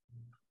much.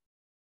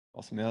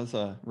 Awesome. Yeah, that's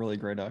a really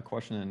great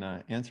question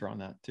and answer on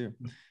that too.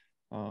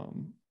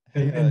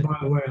 And by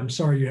the way, I'm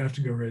sorry you have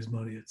to go raise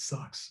money. It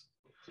sucks.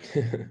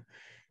 Yeah,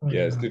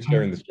 it's good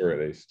sharing the story at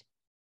least.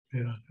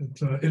 Yeah,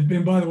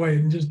 and by the way,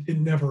 it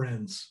never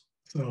ends.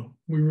 So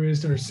we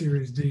raised our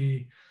Series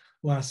D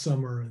last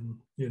summer, and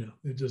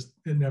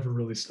it never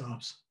really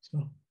stops.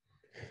 So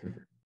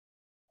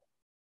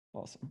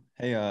awesome.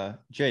 Hey,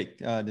 Jake,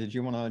 did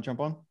you want to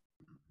jump on?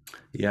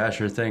 Yeah,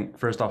 sure thing.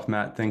 First off,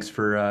 Matt, thanks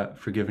for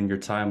giving your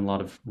time. A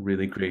lot of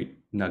really great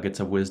nuggets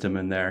of wisdom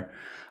in there.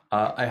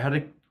 I had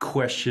a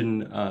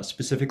question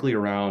specifically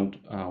around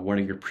one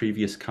of your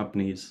previous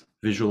companies,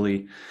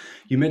 Visually.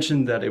 You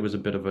mentioned that it was a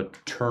bit of a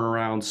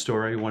turnaround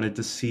story. Wanted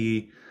to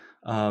see,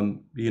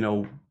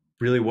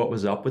 really what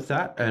was up with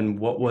that, and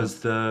what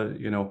was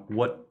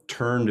what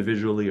turned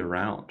Visually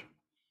around.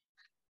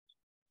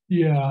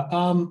 Yeah,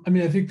 I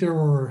mean, I think there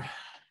were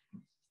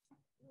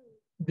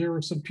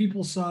some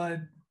people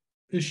side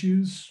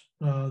issues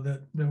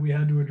that we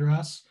had to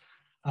address.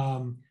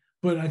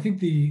 But I think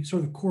the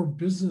sort of core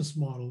business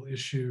model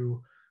issue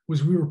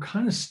was we were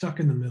kind of stuck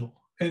in the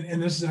middle.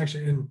 And this is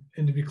actually,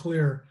 and to be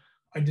clear,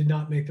 I did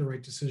not make the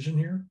right decision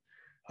here.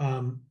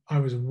 I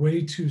was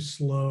way too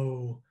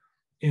slow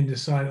in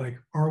deciding, like,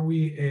 are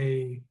we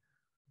a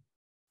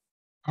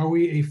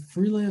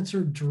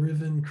freelancer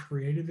driven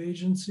creative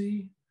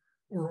agency,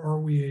 or are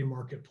we a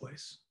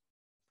marketplace?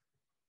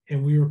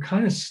 And we were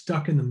kind of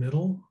stuck in the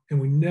middle, and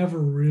we never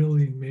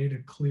really made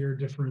a clear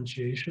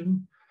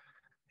differentiation.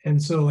 And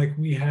so like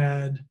we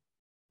had,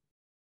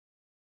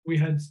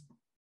 it's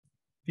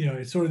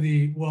sort of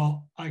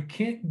well, I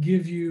can't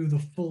give you the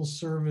full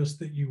service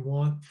that you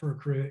want for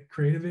a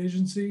creative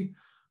agency,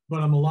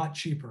 but I'm a lot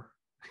cheaper.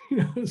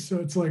 So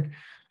it's like,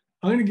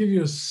 I'm going to give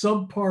you a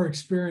subpar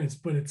experience,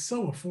 but it's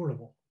so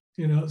affordable,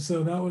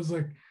 so that was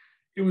like,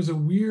 it was a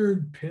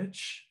weird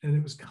pitch, and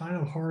it was kind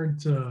of hard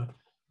to,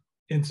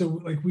 and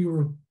so like we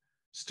were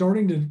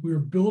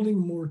building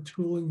more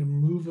tooling to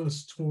move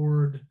us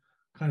toward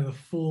kind of the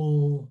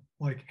full,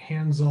 like,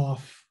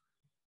 hands-off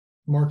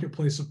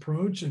marketplace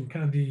approach. And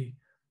kind of the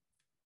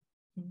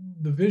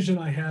vision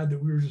I had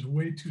that we were just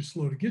way too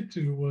slow to get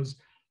to was,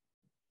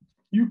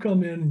 you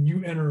come in and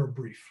you enter a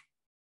brief,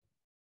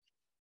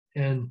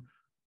 and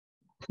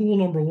pool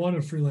number one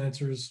of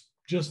freelancers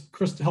just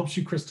helps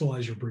you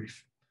crystallize your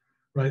brief,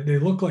 right? They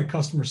look like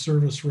customer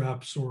service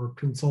reps or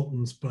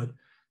consultants, but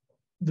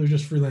they're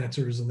just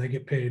freelancers, and they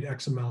get paid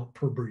X amount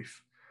per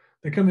brief.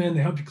 They come in,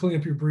 they help you clean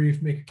up your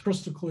brief, make it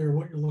crystal clear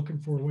what you're looking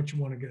for, what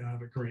you want to get out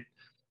of it. Great.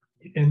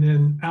 And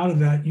then out of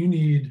that, you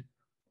need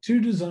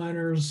 2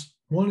 designers,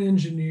 1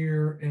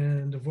 engineer,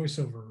 and a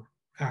voiceover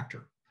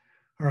actor.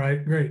 All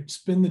right, great.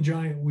 Spin the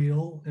giant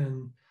wheel,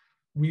 and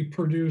we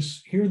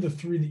produce, here are the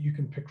 3 that you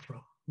can pick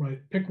from,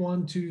 right? Pick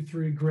 1, 2,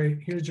 3, great.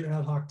 Here's your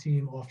ad hoc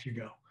team, off you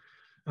go.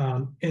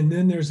 And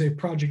then there's a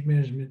project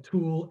management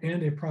tool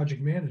and a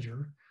project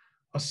manager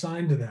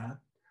assigned to that.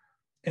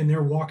 and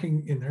they're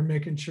walking and they're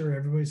making sure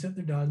everybody's hit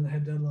their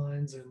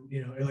deadlines.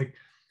 And, like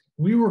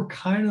we were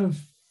kind of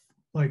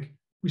like,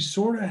 we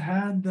sort of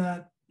had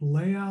that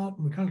layout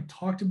and we kind of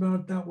talked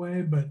about it that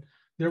way, but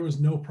there was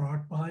no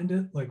product behind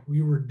it. Like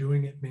we were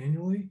doing it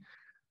manually.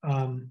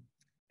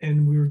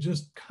 And we were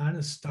just kind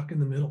of stuck in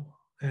the middle.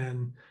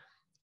 And,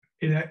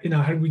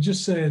 had we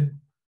just said,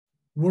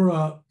 we're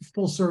a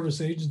full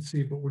service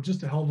agency, but we're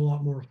just a hell of a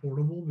lot more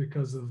affordable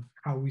because of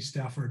how we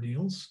staff our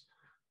deals,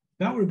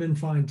 that would have been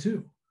fine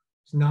too.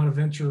 It's not a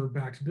venture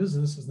backed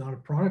business. It's not a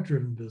product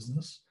driven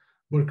business,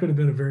 but it could have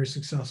been a very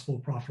successful,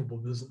 profitable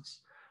business.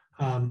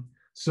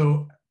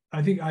 So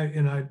I think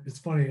it's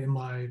funny, in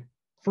my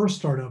first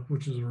startup,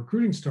 which was a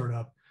recruiting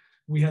startup,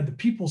 we had the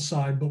people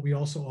side, but we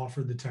also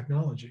offered the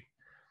technology.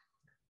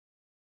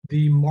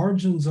 The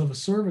margins of a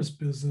service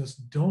business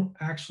don't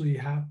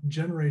actually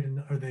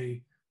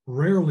they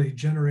rarely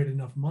generate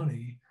enough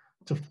money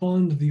to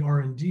fund the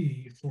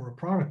R&D for a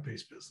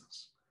product-based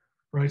business,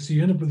 right? So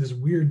you end up with this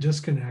weird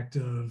disconnect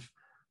of,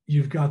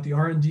 you've got the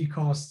R&D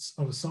costs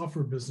of a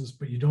software business,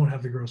 but you don't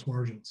have the gross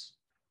margins.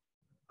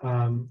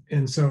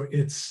 And so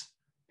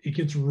it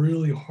gets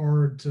really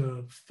hard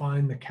to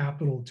find the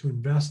capital to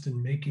invest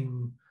in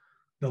making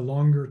the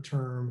longer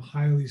term,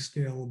 highly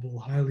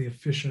scalable, highly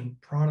efficient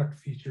product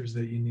features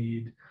that you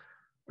need,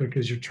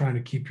 because you're trying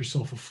to keep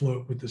yourself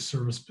afloat with the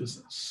service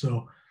business.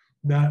 So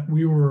that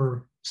we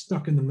were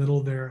stuck in the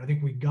middle there. I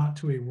think we got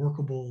to a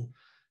workable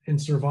and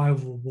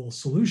survivable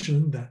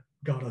solution that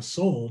got us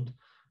sold,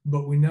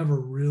 but we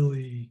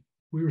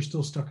were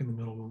still stuck in the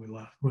middle when we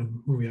left,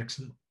 when we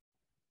exited.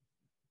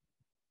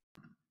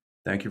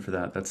 Thank you for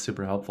that. That's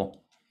super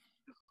helpful.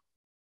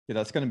 Yeah,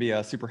 that's going to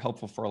be super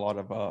helpful for a lot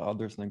of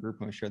others in the group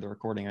when we share the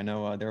recording. I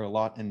know there are a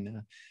lot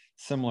in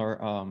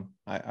similar,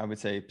 I would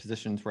say,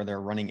 positions where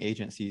they're running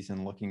agencies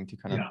and looking to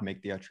kind of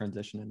make the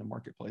transition into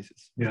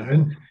marketplaces. Yeah,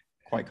 and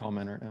quite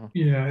common right now.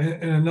 Yeah,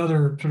 and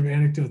another sort of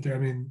anecdote there. I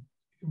mean,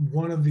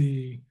 one of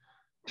the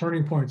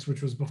turning points,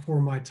 which was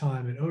before my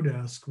time at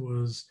Odesk,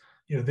 was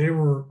they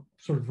were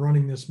sort of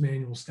running this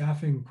manual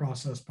staffing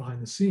process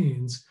behind the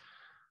scenes.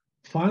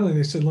 Finally,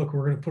 they said, look,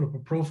 we're going to put up a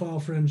profile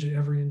for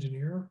every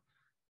engineer.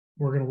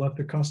 We're going to let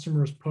the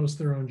customers post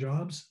their own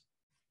jobs,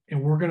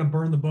 and we're going to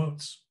burn the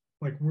boats.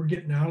 Like, we're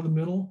getting out of the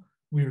middle.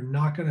 We are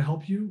not going to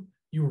help you.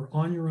 You are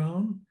on your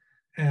own.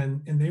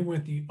 And they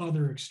went the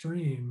other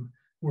extreme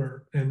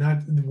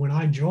when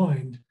I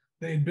joined,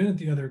 they had been at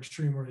the other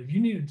extreme where if you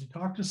needed to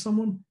talk to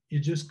someone, you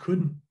just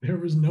couldn't. There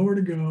was nowhere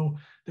to go.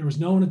 There was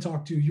no one to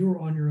talk to. You were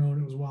on your own.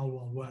 It was wild,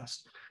 wild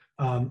west.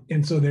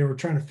 And so they were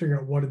trying to figure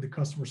out what did the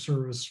customer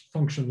service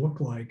function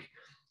look like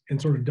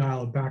and sort of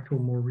dial it back to a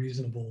more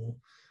reasonable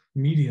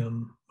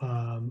medium.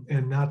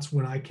 And that's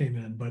when I came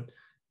in. But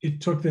it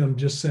took them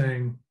just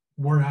saying,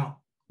 we're out.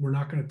 We're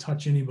not going to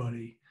touch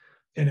anybody.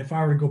 And if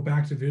I were to go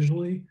back to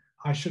visually,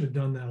 I should have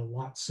done that a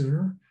lot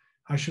sooner.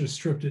 I should have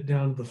stripped it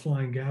down to the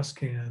flying gas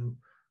can,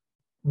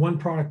 one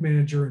product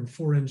manager and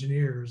 4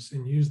 engineers,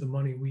 and used the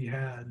money we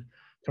had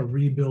to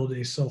rebuild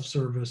a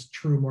self-service,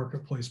 true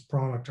marketplace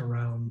product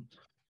around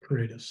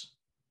creatives.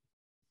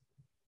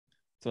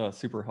 It's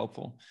super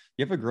helpful.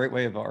 You have a great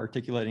way of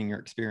articulating your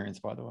experience,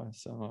 by the way.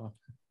 So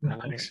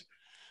Thanks.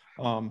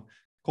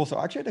 Cool. So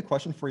I actually had a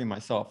question for you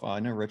myself. I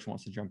know Rich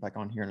wants to jump back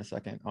on here in a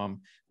second,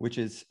 which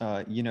is,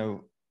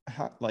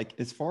 how, like,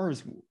 as far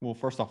as, well,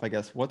 first off, I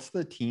guess, what's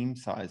the team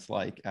size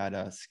like at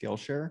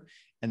Skillshare?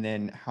 And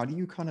then how do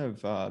you kind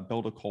of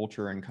build a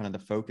culture and kind of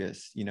the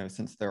focus,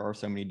 since there are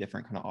so many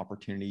different kind of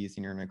opportunities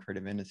and you're in a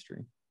creative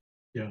industry?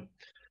 Yeah.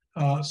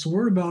 So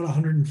we're about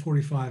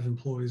 145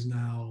 employees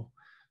now.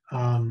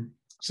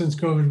 Since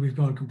COVID, we've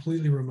gone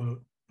completely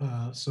remote.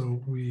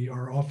 So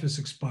our office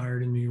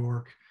expired in New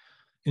York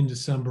in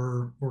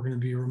December. We're going to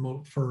be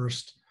remote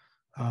first.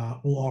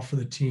 We'll offer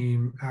the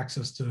team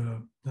access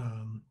to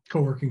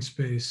co-working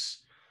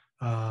space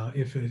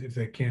if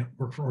they can't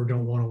work or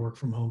don't want to work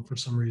from home for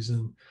some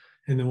reason.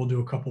 And then we'll do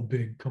a couple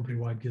big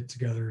company-wide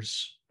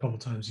get-togethers a couple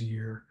times a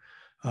year.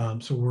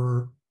 So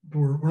we're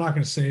not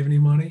going to save any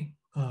money.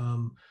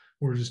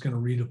 We're just going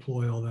to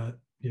redeploy all that,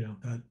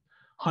 that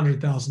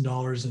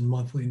 $100,000 in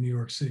monthly New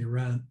York City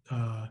rent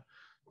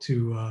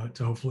to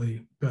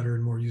hopefully better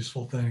and more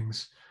useful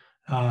things.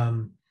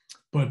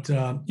 But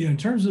in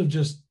terms of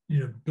just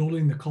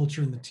building the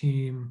culture and the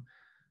team,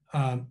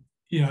 I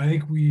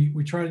think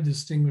we try to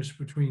distinguish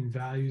between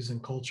values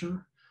and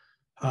culture.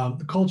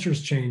 The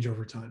cultures change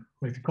over time.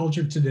 Like, the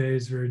culture today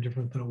is very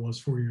different than it was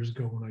 4 years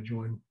ago when I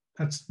joined.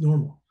 That's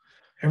normal.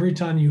 Every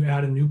time you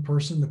add a new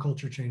person, the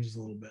culture changes a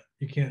little bit.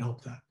 You can't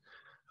help that.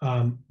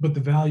 But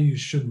the values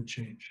shouldn't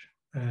change.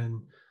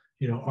 And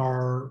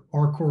our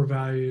core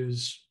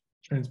values: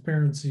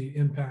 transparency,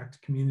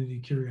 impact, community,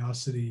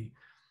 curiosity.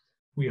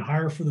 We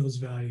hire for those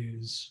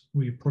values.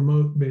 We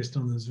promote based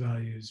on those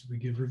values. We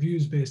give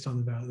reviews based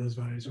on those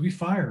values. We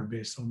fire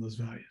based on those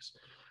values.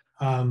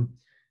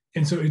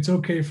 And so it's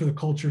okay for the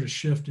culture to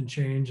shift and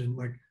change. And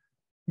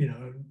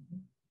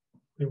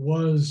it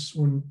was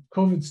when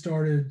COVID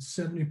started,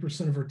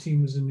 70% of our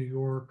team was in New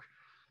York.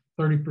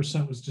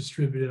 30% was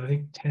distributed. I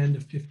think 10 to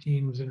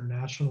 15 was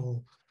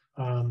international.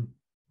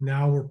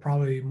 Now we're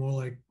probably more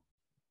like,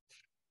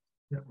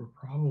 we're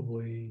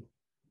probably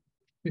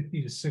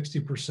 50 to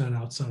 60%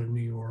 outside of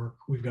New York.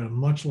 We've got a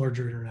much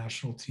larger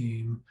international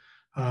team.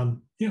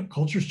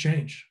 Cultures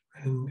change,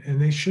 and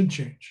they should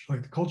change.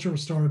 Like the culture of a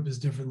startup is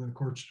different than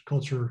the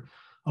culture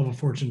of a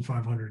Fortune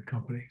 500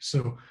 company.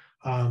 So,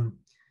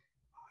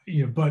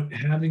 but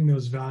having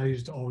those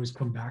values to always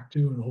come back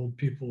to and hold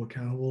people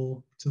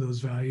accountable to those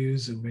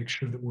values and make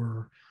sure that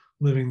we're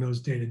living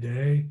those day to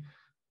day,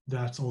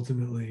 that's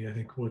ultimately, I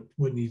think,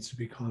 what needs to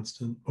be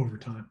constant over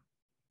time.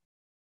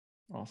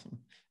 Awesome.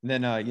 And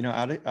then,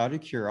 out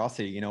of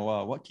curiosity,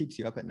 what keeps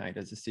you up at night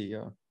as a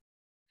CEO?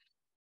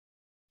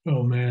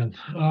 Oh man.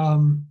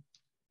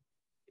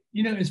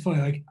 It's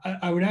funny. Like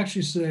I would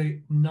actually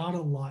say not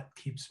a lot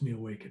keeps me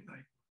awake at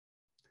night.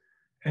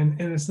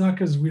 And it's not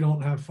because we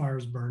don't have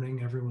fires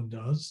burning. Everyone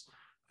does.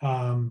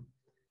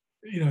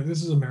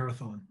 This is a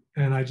marathon,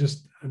 and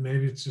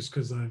maybe it's just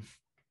because I've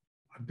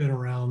been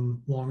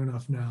around long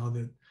enough now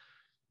that,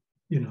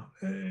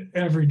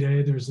 every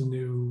day there's a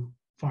new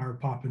fire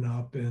popping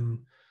up, and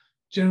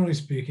generally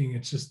speaking,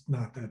 it's just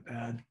not that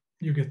bad.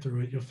 You get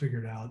through it. You'll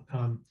figure it out.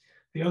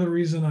 The other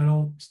reason I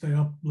don't stay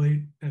up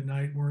late at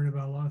night worrying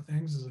about a lot of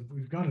things is that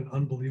we've got an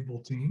unbelievable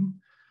team.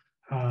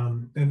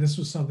 And this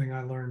was something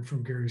I learned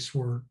from Gary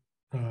Swart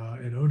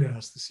at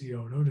Odesk, the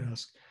CEO at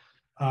Odesk.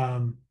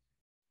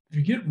 If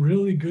you get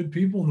really good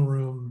people in the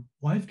room,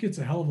 life gets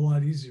a hell of a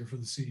lot easier for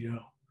the CEO.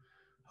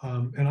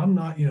 And I'm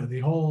not,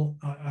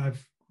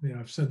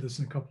 I've said this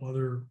in a couple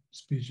other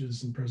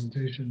speeches and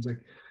presentations,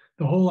 like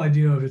the whole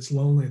idea of it's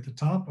lonely at the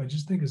top, I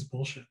just think is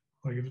bullshit.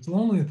 Like if it's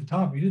lonely at the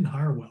top, you didn't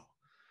hire well,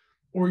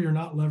 or you're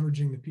not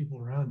leveraging the people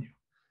around you.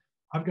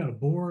 I've got a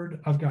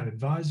board, I've got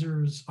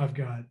advisors, I've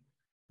got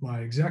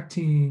my exec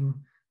team,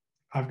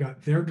 I've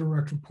got their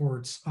direct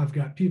reports, I've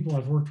got people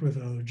I've worked with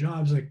at other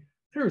jobs. Like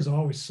there is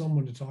always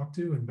someone to talk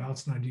to and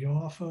bounce an idea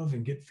off of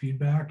and get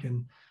feedback.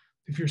 And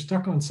if you're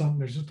stuck on something,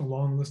 there's just a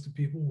long list of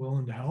people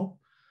willing to help.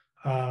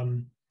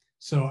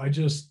 So I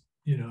just,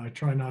 I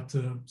try not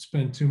to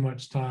spend too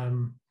much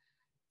time,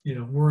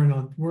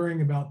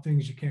 worrying about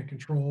things you can't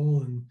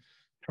control, and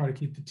try to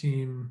keep the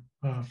team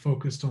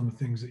focused on the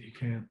things that you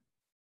can.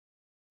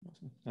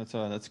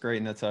 That's great,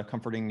 and that's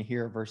comforting to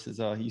hear versus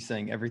you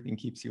saying everything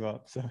keeps you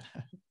up. So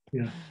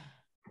yeah,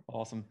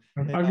 awesome.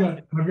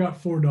 I've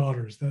got 4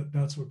 daughters.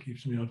 That's what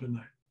keeps me up at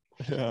night.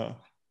 Yeah,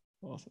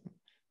 awesome.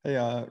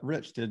 Hey,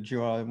 Rich, did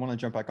you want to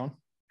jump back on?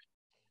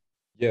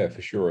 Yeah,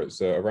 for sure.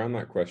 It's around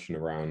that question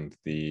around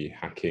the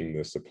hacking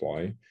the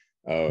supply.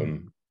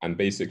 And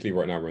basically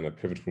right now we're in a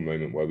pivotal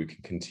moment where we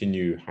can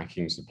continue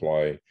hacking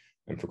supply.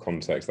 And for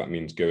context, that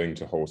means going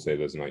to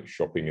wholesalers and like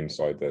shopping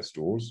inside their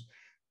stores.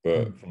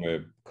 But from a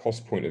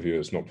cost point of view,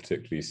 it's not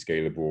particularly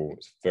scalable.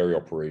 It's very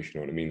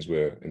operational. And it means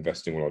we're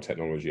investing all our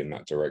technology in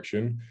that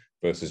direction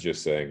versus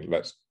just saying,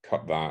 let's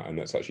cut that and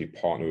let's actually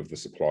partner with the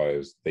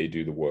suppliers. They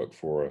do the work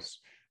for us.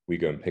 We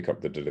go and pick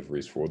up the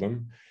deliveries for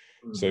them.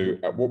 So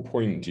at what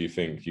point do you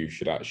think you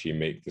should actually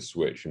make the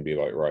switch and be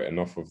like, right,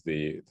 enough of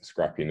the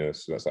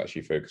scrappiness, let's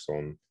actually focus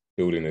on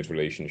building those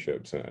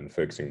relationships and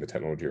focusing the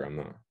technology around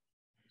that?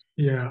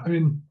 Yeah, I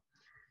mean,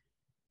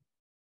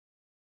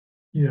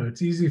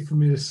 it's easy for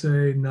me to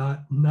say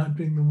not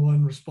being the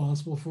one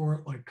responsible for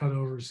it, like cut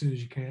over as soon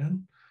as you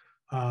can.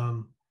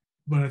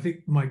 But I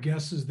think my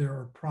guess is there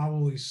are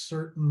probably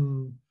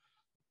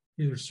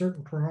either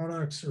certain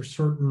products or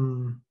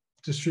certain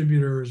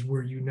distributors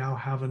where you now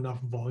have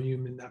enough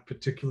volume in that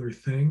particular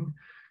thing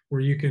where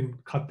you can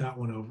cut that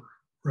one over,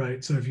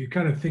 right? So if you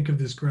kind of think of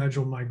this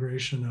gradual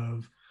migration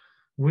of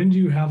when do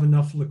you have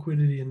enough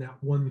liquidity in that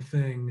one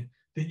thing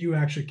that you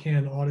actually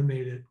can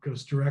automate it,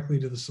 goes directly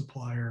to the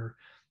supplier,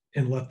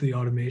 and let the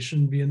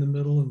automation be in the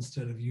middle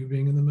instead of you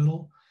being in the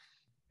middle.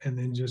 And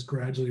then just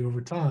gradually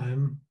over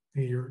time,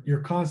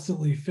 you're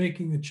constantly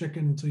faking the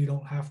chicken until you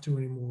don't have to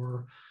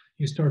anymore.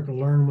 You start to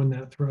learn when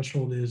that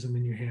threshold is, and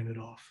then you hand it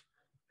off.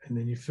 And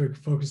then you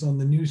focus on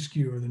the new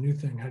SKU or the new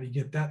thing. How do you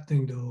get that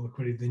thing to the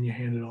liquidity? Then you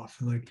hand it off.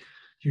 And like,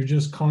 you're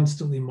just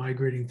constantly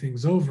migrating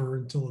things over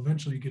until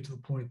eventually you get to the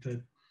point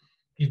that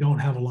you don't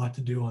have a lot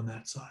to do on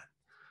that side.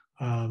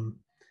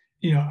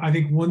 I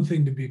think one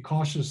thing to be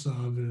cautious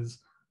of is,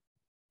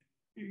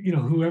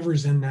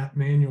 whoever's in that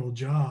manual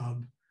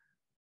job,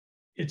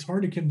 it's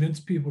hard to convince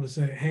people to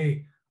say,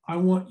 hey, I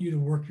want you to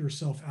work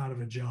yourself out of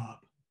a job.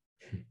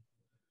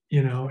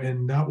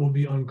 And that will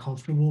be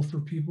uncomfortable for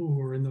people who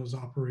are in those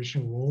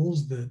operational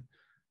roles, that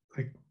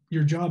like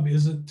your job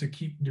isn't to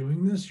keep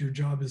doing this, your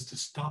job is to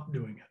stop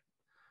doing it.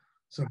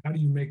 So how do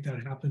you make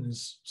that happen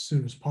as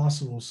soon as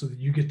possible so that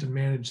you get to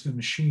manage the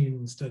machine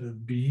instead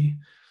of be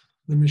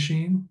the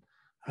machine?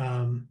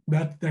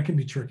 That can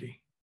be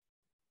tricky.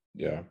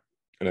 Yeah.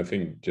 And I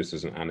think just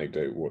as an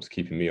anecdote, what's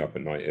keeping me up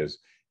at night is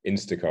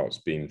Instacart's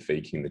been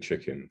faking the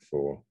chicken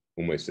for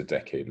almost a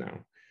decade now.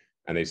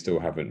 And they still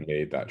haven't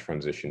made that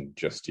transition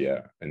just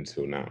yet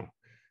until now.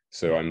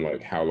 So I'm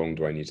like, how long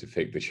do I need to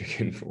fake the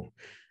chicken for?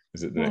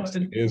 Is it the next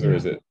 2 years or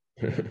is it?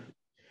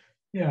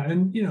 Yeah,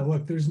 and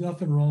look, there's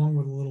nothing wrong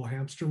with a little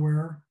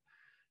hamsterware.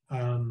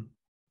 Um,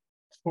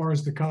 as far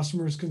as the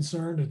customer is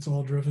concerned, it's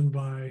all driven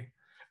by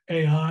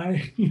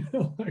AI,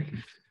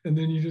 and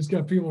then you just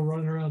got people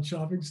running around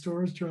shopping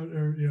stores,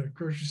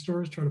 grocery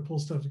stores, trying to pull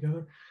stuff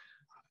together.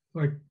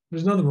 Like,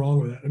 there's nothing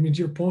wrong with that. I mean, to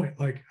your point,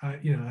 like,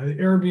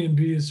 Airbnb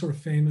is sort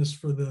of famous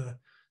for the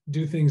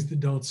do things that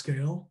don't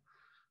scale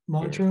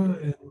mantra,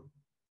 and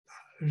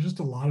there's just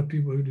a lot of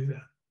people who do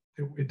that.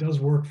 It does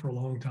work for a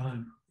long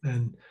time.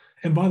 And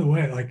by the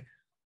way, like,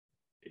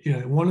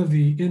 one of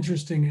the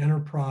interesting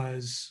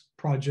enterprise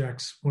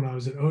projects when I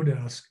was at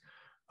Odesk,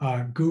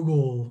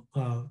 Google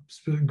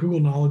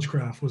Knowledge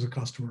Graph was a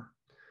customer.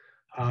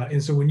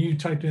 And so when you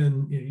type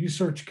in, you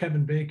search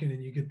Kevin Bacon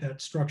and you get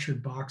that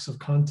structured box of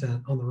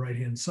content on the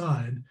right-hand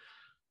side.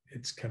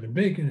 It's Kevin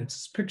Bacon, it's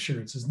his picture,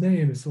 it's his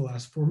name, it's the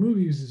last 4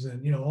 movies he's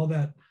in, all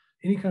that,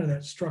 any kind of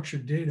that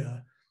structured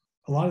data.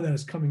 A lot of that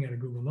is coming out of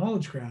Google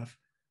Knowledge Graph.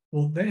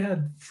 Well, they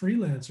had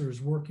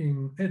freelancers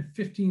working, they had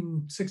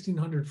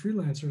 1,600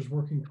 freelancers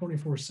working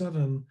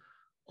 24/7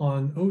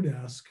 on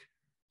Odesk,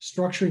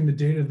 structuring the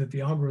data that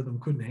the algorithm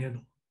couldn't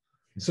handle.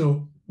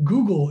 So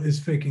Google is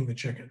faking the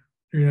chicken,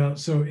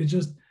 so it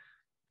just,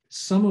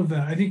 some of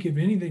that, I think if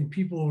anything,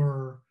 people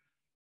are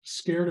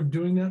scared of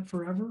doing that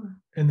forever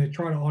and they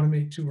try to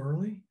automate too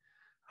early.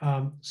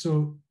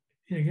 So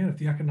again, if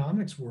the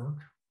economics work,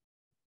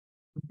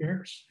 who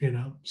cares,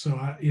 So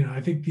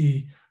I think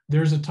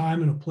there's a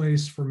time and a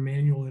place for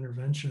manual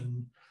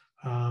intervention.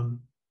 And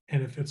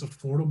if it's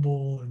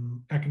affordable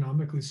and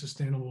economically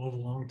sustainable over a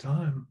long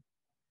time,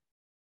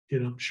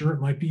 sure,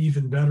 it might be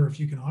even better if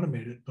you can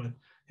automate it, but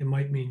it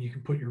might mean you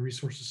can put your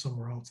resources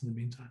somewhere else in the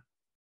meantime.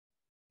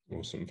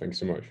 Awesome. Thanks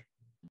so much.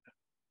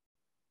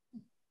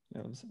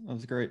 Yeah, that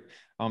was great.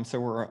 So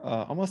we're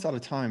almost out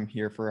of time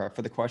here for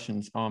the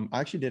questions. I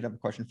actually did have a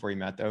question for you,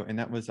 Matt, though, and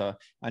that was, I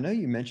know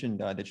you mentioned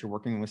that you're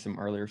working with some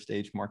earlier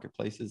stage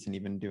marketplaces and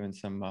even doing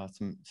some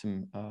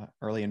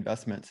early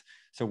investments.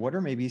 So what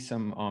are maybe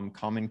some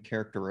common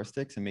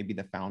characteristics and maybe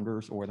the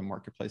founders or the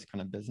marketplace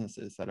kind of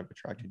businesses that have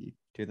attracted you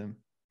to them?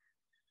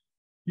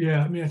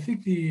 Yeah, I mean, I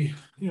think a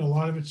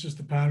lot of it's just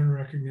the pattern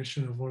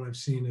recognition of what I've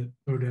seen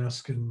at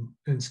Odesk and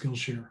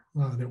Skillshare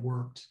that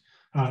worked.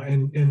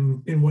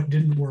 And what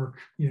didn't work,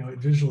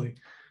 visually.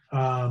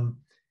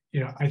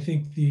 I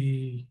think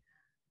the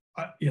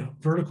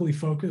vertically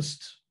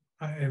focused.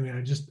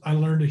 I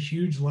learned a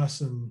huge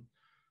lesson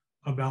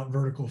about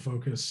vertical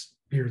focus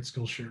here at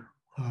Skillshare,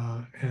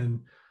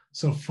 and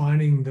so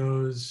finding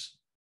those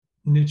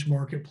niche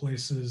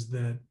marketplaces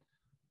that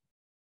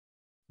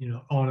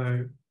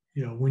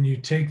when you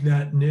take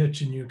that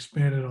niche and you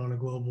expand it on a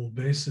global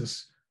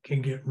basis,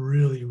 can get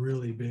really,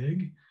 really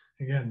big.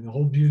 Again, the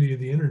whole beauty of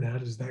the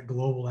internet is that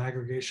global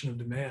aggregation of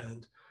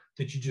demand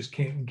that you just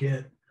can't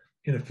get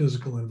in a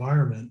physical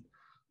environment.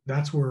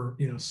 That's where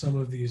some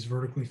of these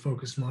vertically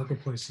focused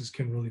marketplaces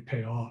can really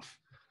pay off.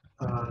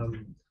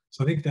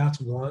 So I think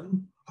that's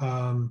one.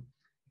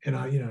 And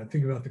I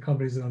think about the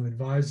companies that I'm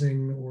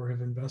advising or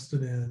have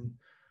invested in.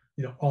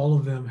 All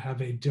of them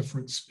have a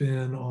different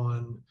spin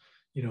on.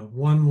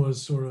 One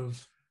was sort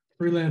of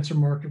freelancer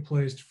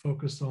marketplace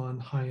focused on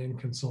high-end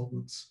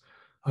consultants.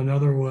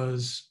 Another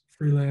was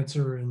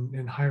freelancer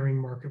and hiring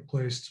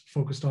marketplace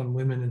focused on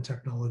women in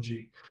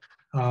technology.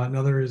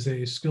 Another is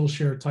a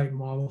Skillshare type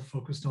model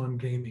focused on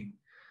gaming.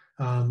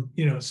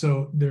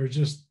 So they're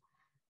just,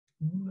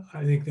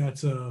 I think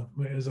that's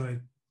as I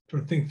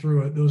sort of think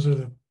through it, those are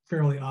the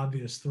fairly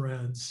obvious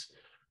threads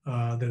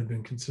that have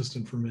been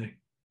consistent for me.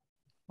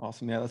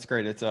 Awesome. Yeah, that's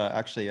great. It's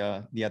actually,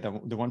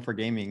 the one for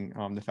gaming,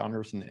 the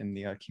founders in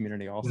the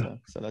community also. Yeah.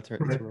 So that's right.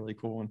 It's a really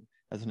cool one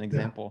as an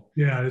example.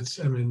 Yeah,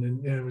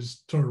 and it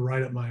was sort of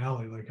right up my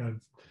alley. Like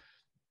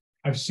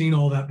I've seen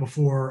all that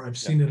before. I've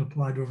seen it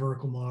applied to a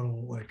vertical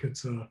model. Like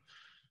it's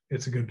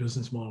a good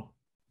business model.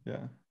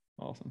 Yeah.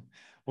 Awesome.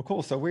 Well,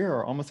 cool. So we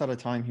are almost out of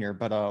time here,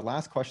 but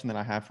last question that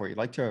I have for you, I'd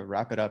like to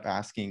wrap it up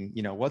asking,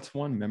 what's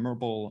one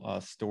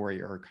memorable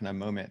story or kind of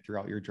moment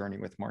throughout your journey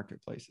with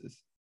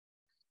marketplaces?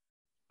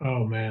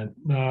 Oh man,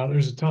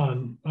 there's a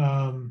ton.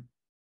 I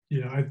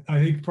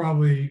think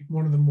probably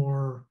one of the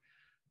more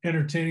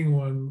entertaining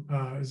one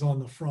is on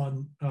the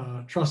fraud,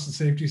 trust and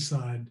safety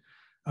side.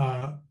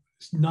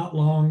 Not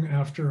long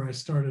after I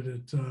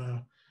started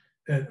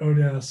at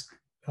Odesk,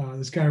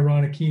 this guy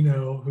Ron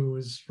Aquino, who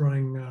was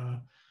running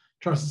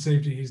trust and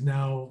safety, he's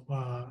now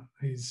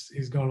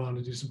he's gone on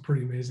to do some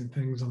pretty amazing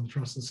things on the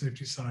trust and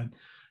safety side.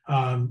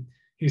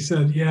 He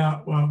said,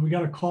 "Yeah, well, we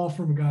got a call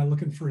from a guy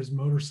looking for his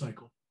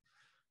motorcycle."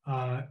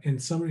 And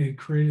somebody had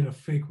created a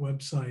fake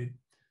website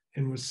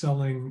and was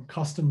selling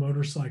custom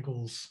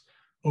motorcycles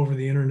over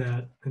the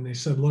internet. And they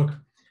said, "Look,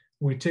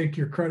 when we take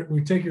your credit,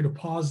 we take your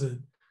deposit,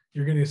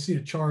 you're going to see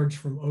a charge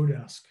from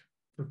Odesk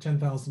for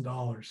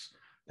 $10,000.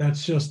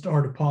 That's just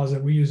our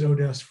deposit. We use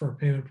Odesk for our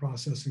payment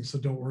processing, so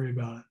don't worry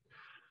about it."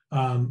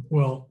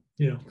 Well,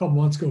 a couple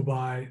months go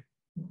by,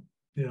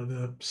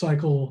 the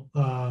cycle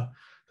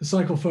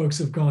folks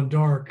have gone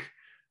dark,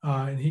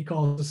 and he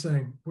calls us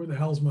saying, "Where the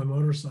hell's my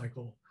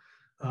motorcycle?"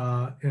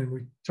 And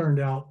we turned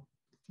out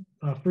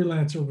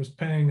freelancer was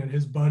paying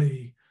his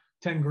buddy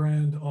 10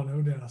 grand on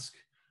Odesk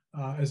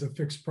as a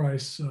fixed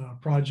price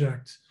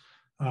project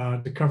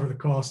to cover the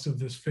cost of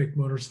this fake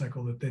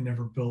motorcycle that they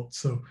never built.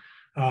 So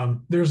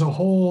there's a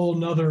whole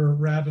nother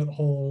rabbit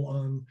hole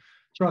on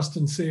trust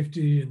and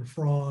safety and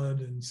fraud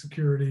and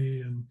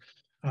security and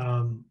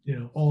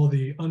all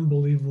the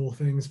unbelievable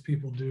things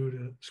people do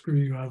to screw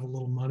you out of a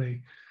little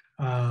money.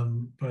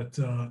 But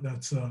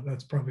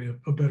that's probably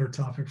a better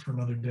topic for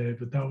another day.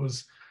 But that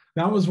was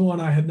one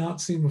I had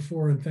not seen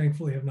before, and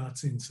thankfully have not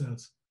seen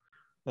since.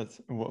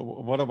 That's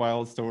what a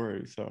wild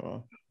story.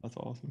 So that's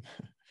awesome.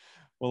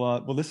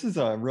 Well, this is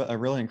a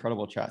really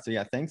incredible chat. So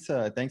yeah, thanks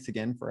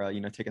again for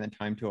taking the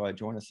time to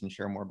join us and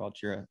share more about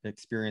your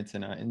experience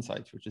and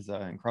insights, which is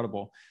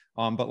incredible.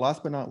 But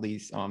last but not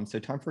least, so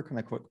time for kind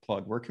of quick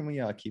plug. Where can we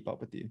keep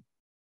up with you?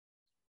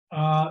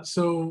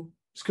 So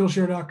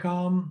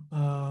Skillshare.com,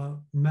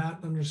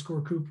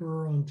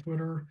 Matt_Cooper on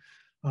Twitter,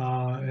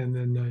 and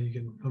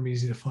then I'm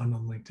easy to find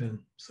on LinkedIn.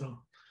 So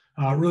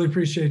really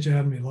appreciate you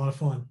having me. A lot of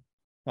fun.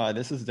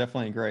 This is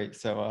definitely great.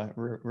 So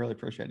really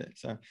appreciate it.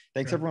 So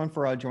thanks everyone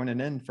for joining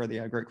in for the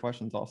great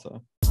questions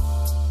also.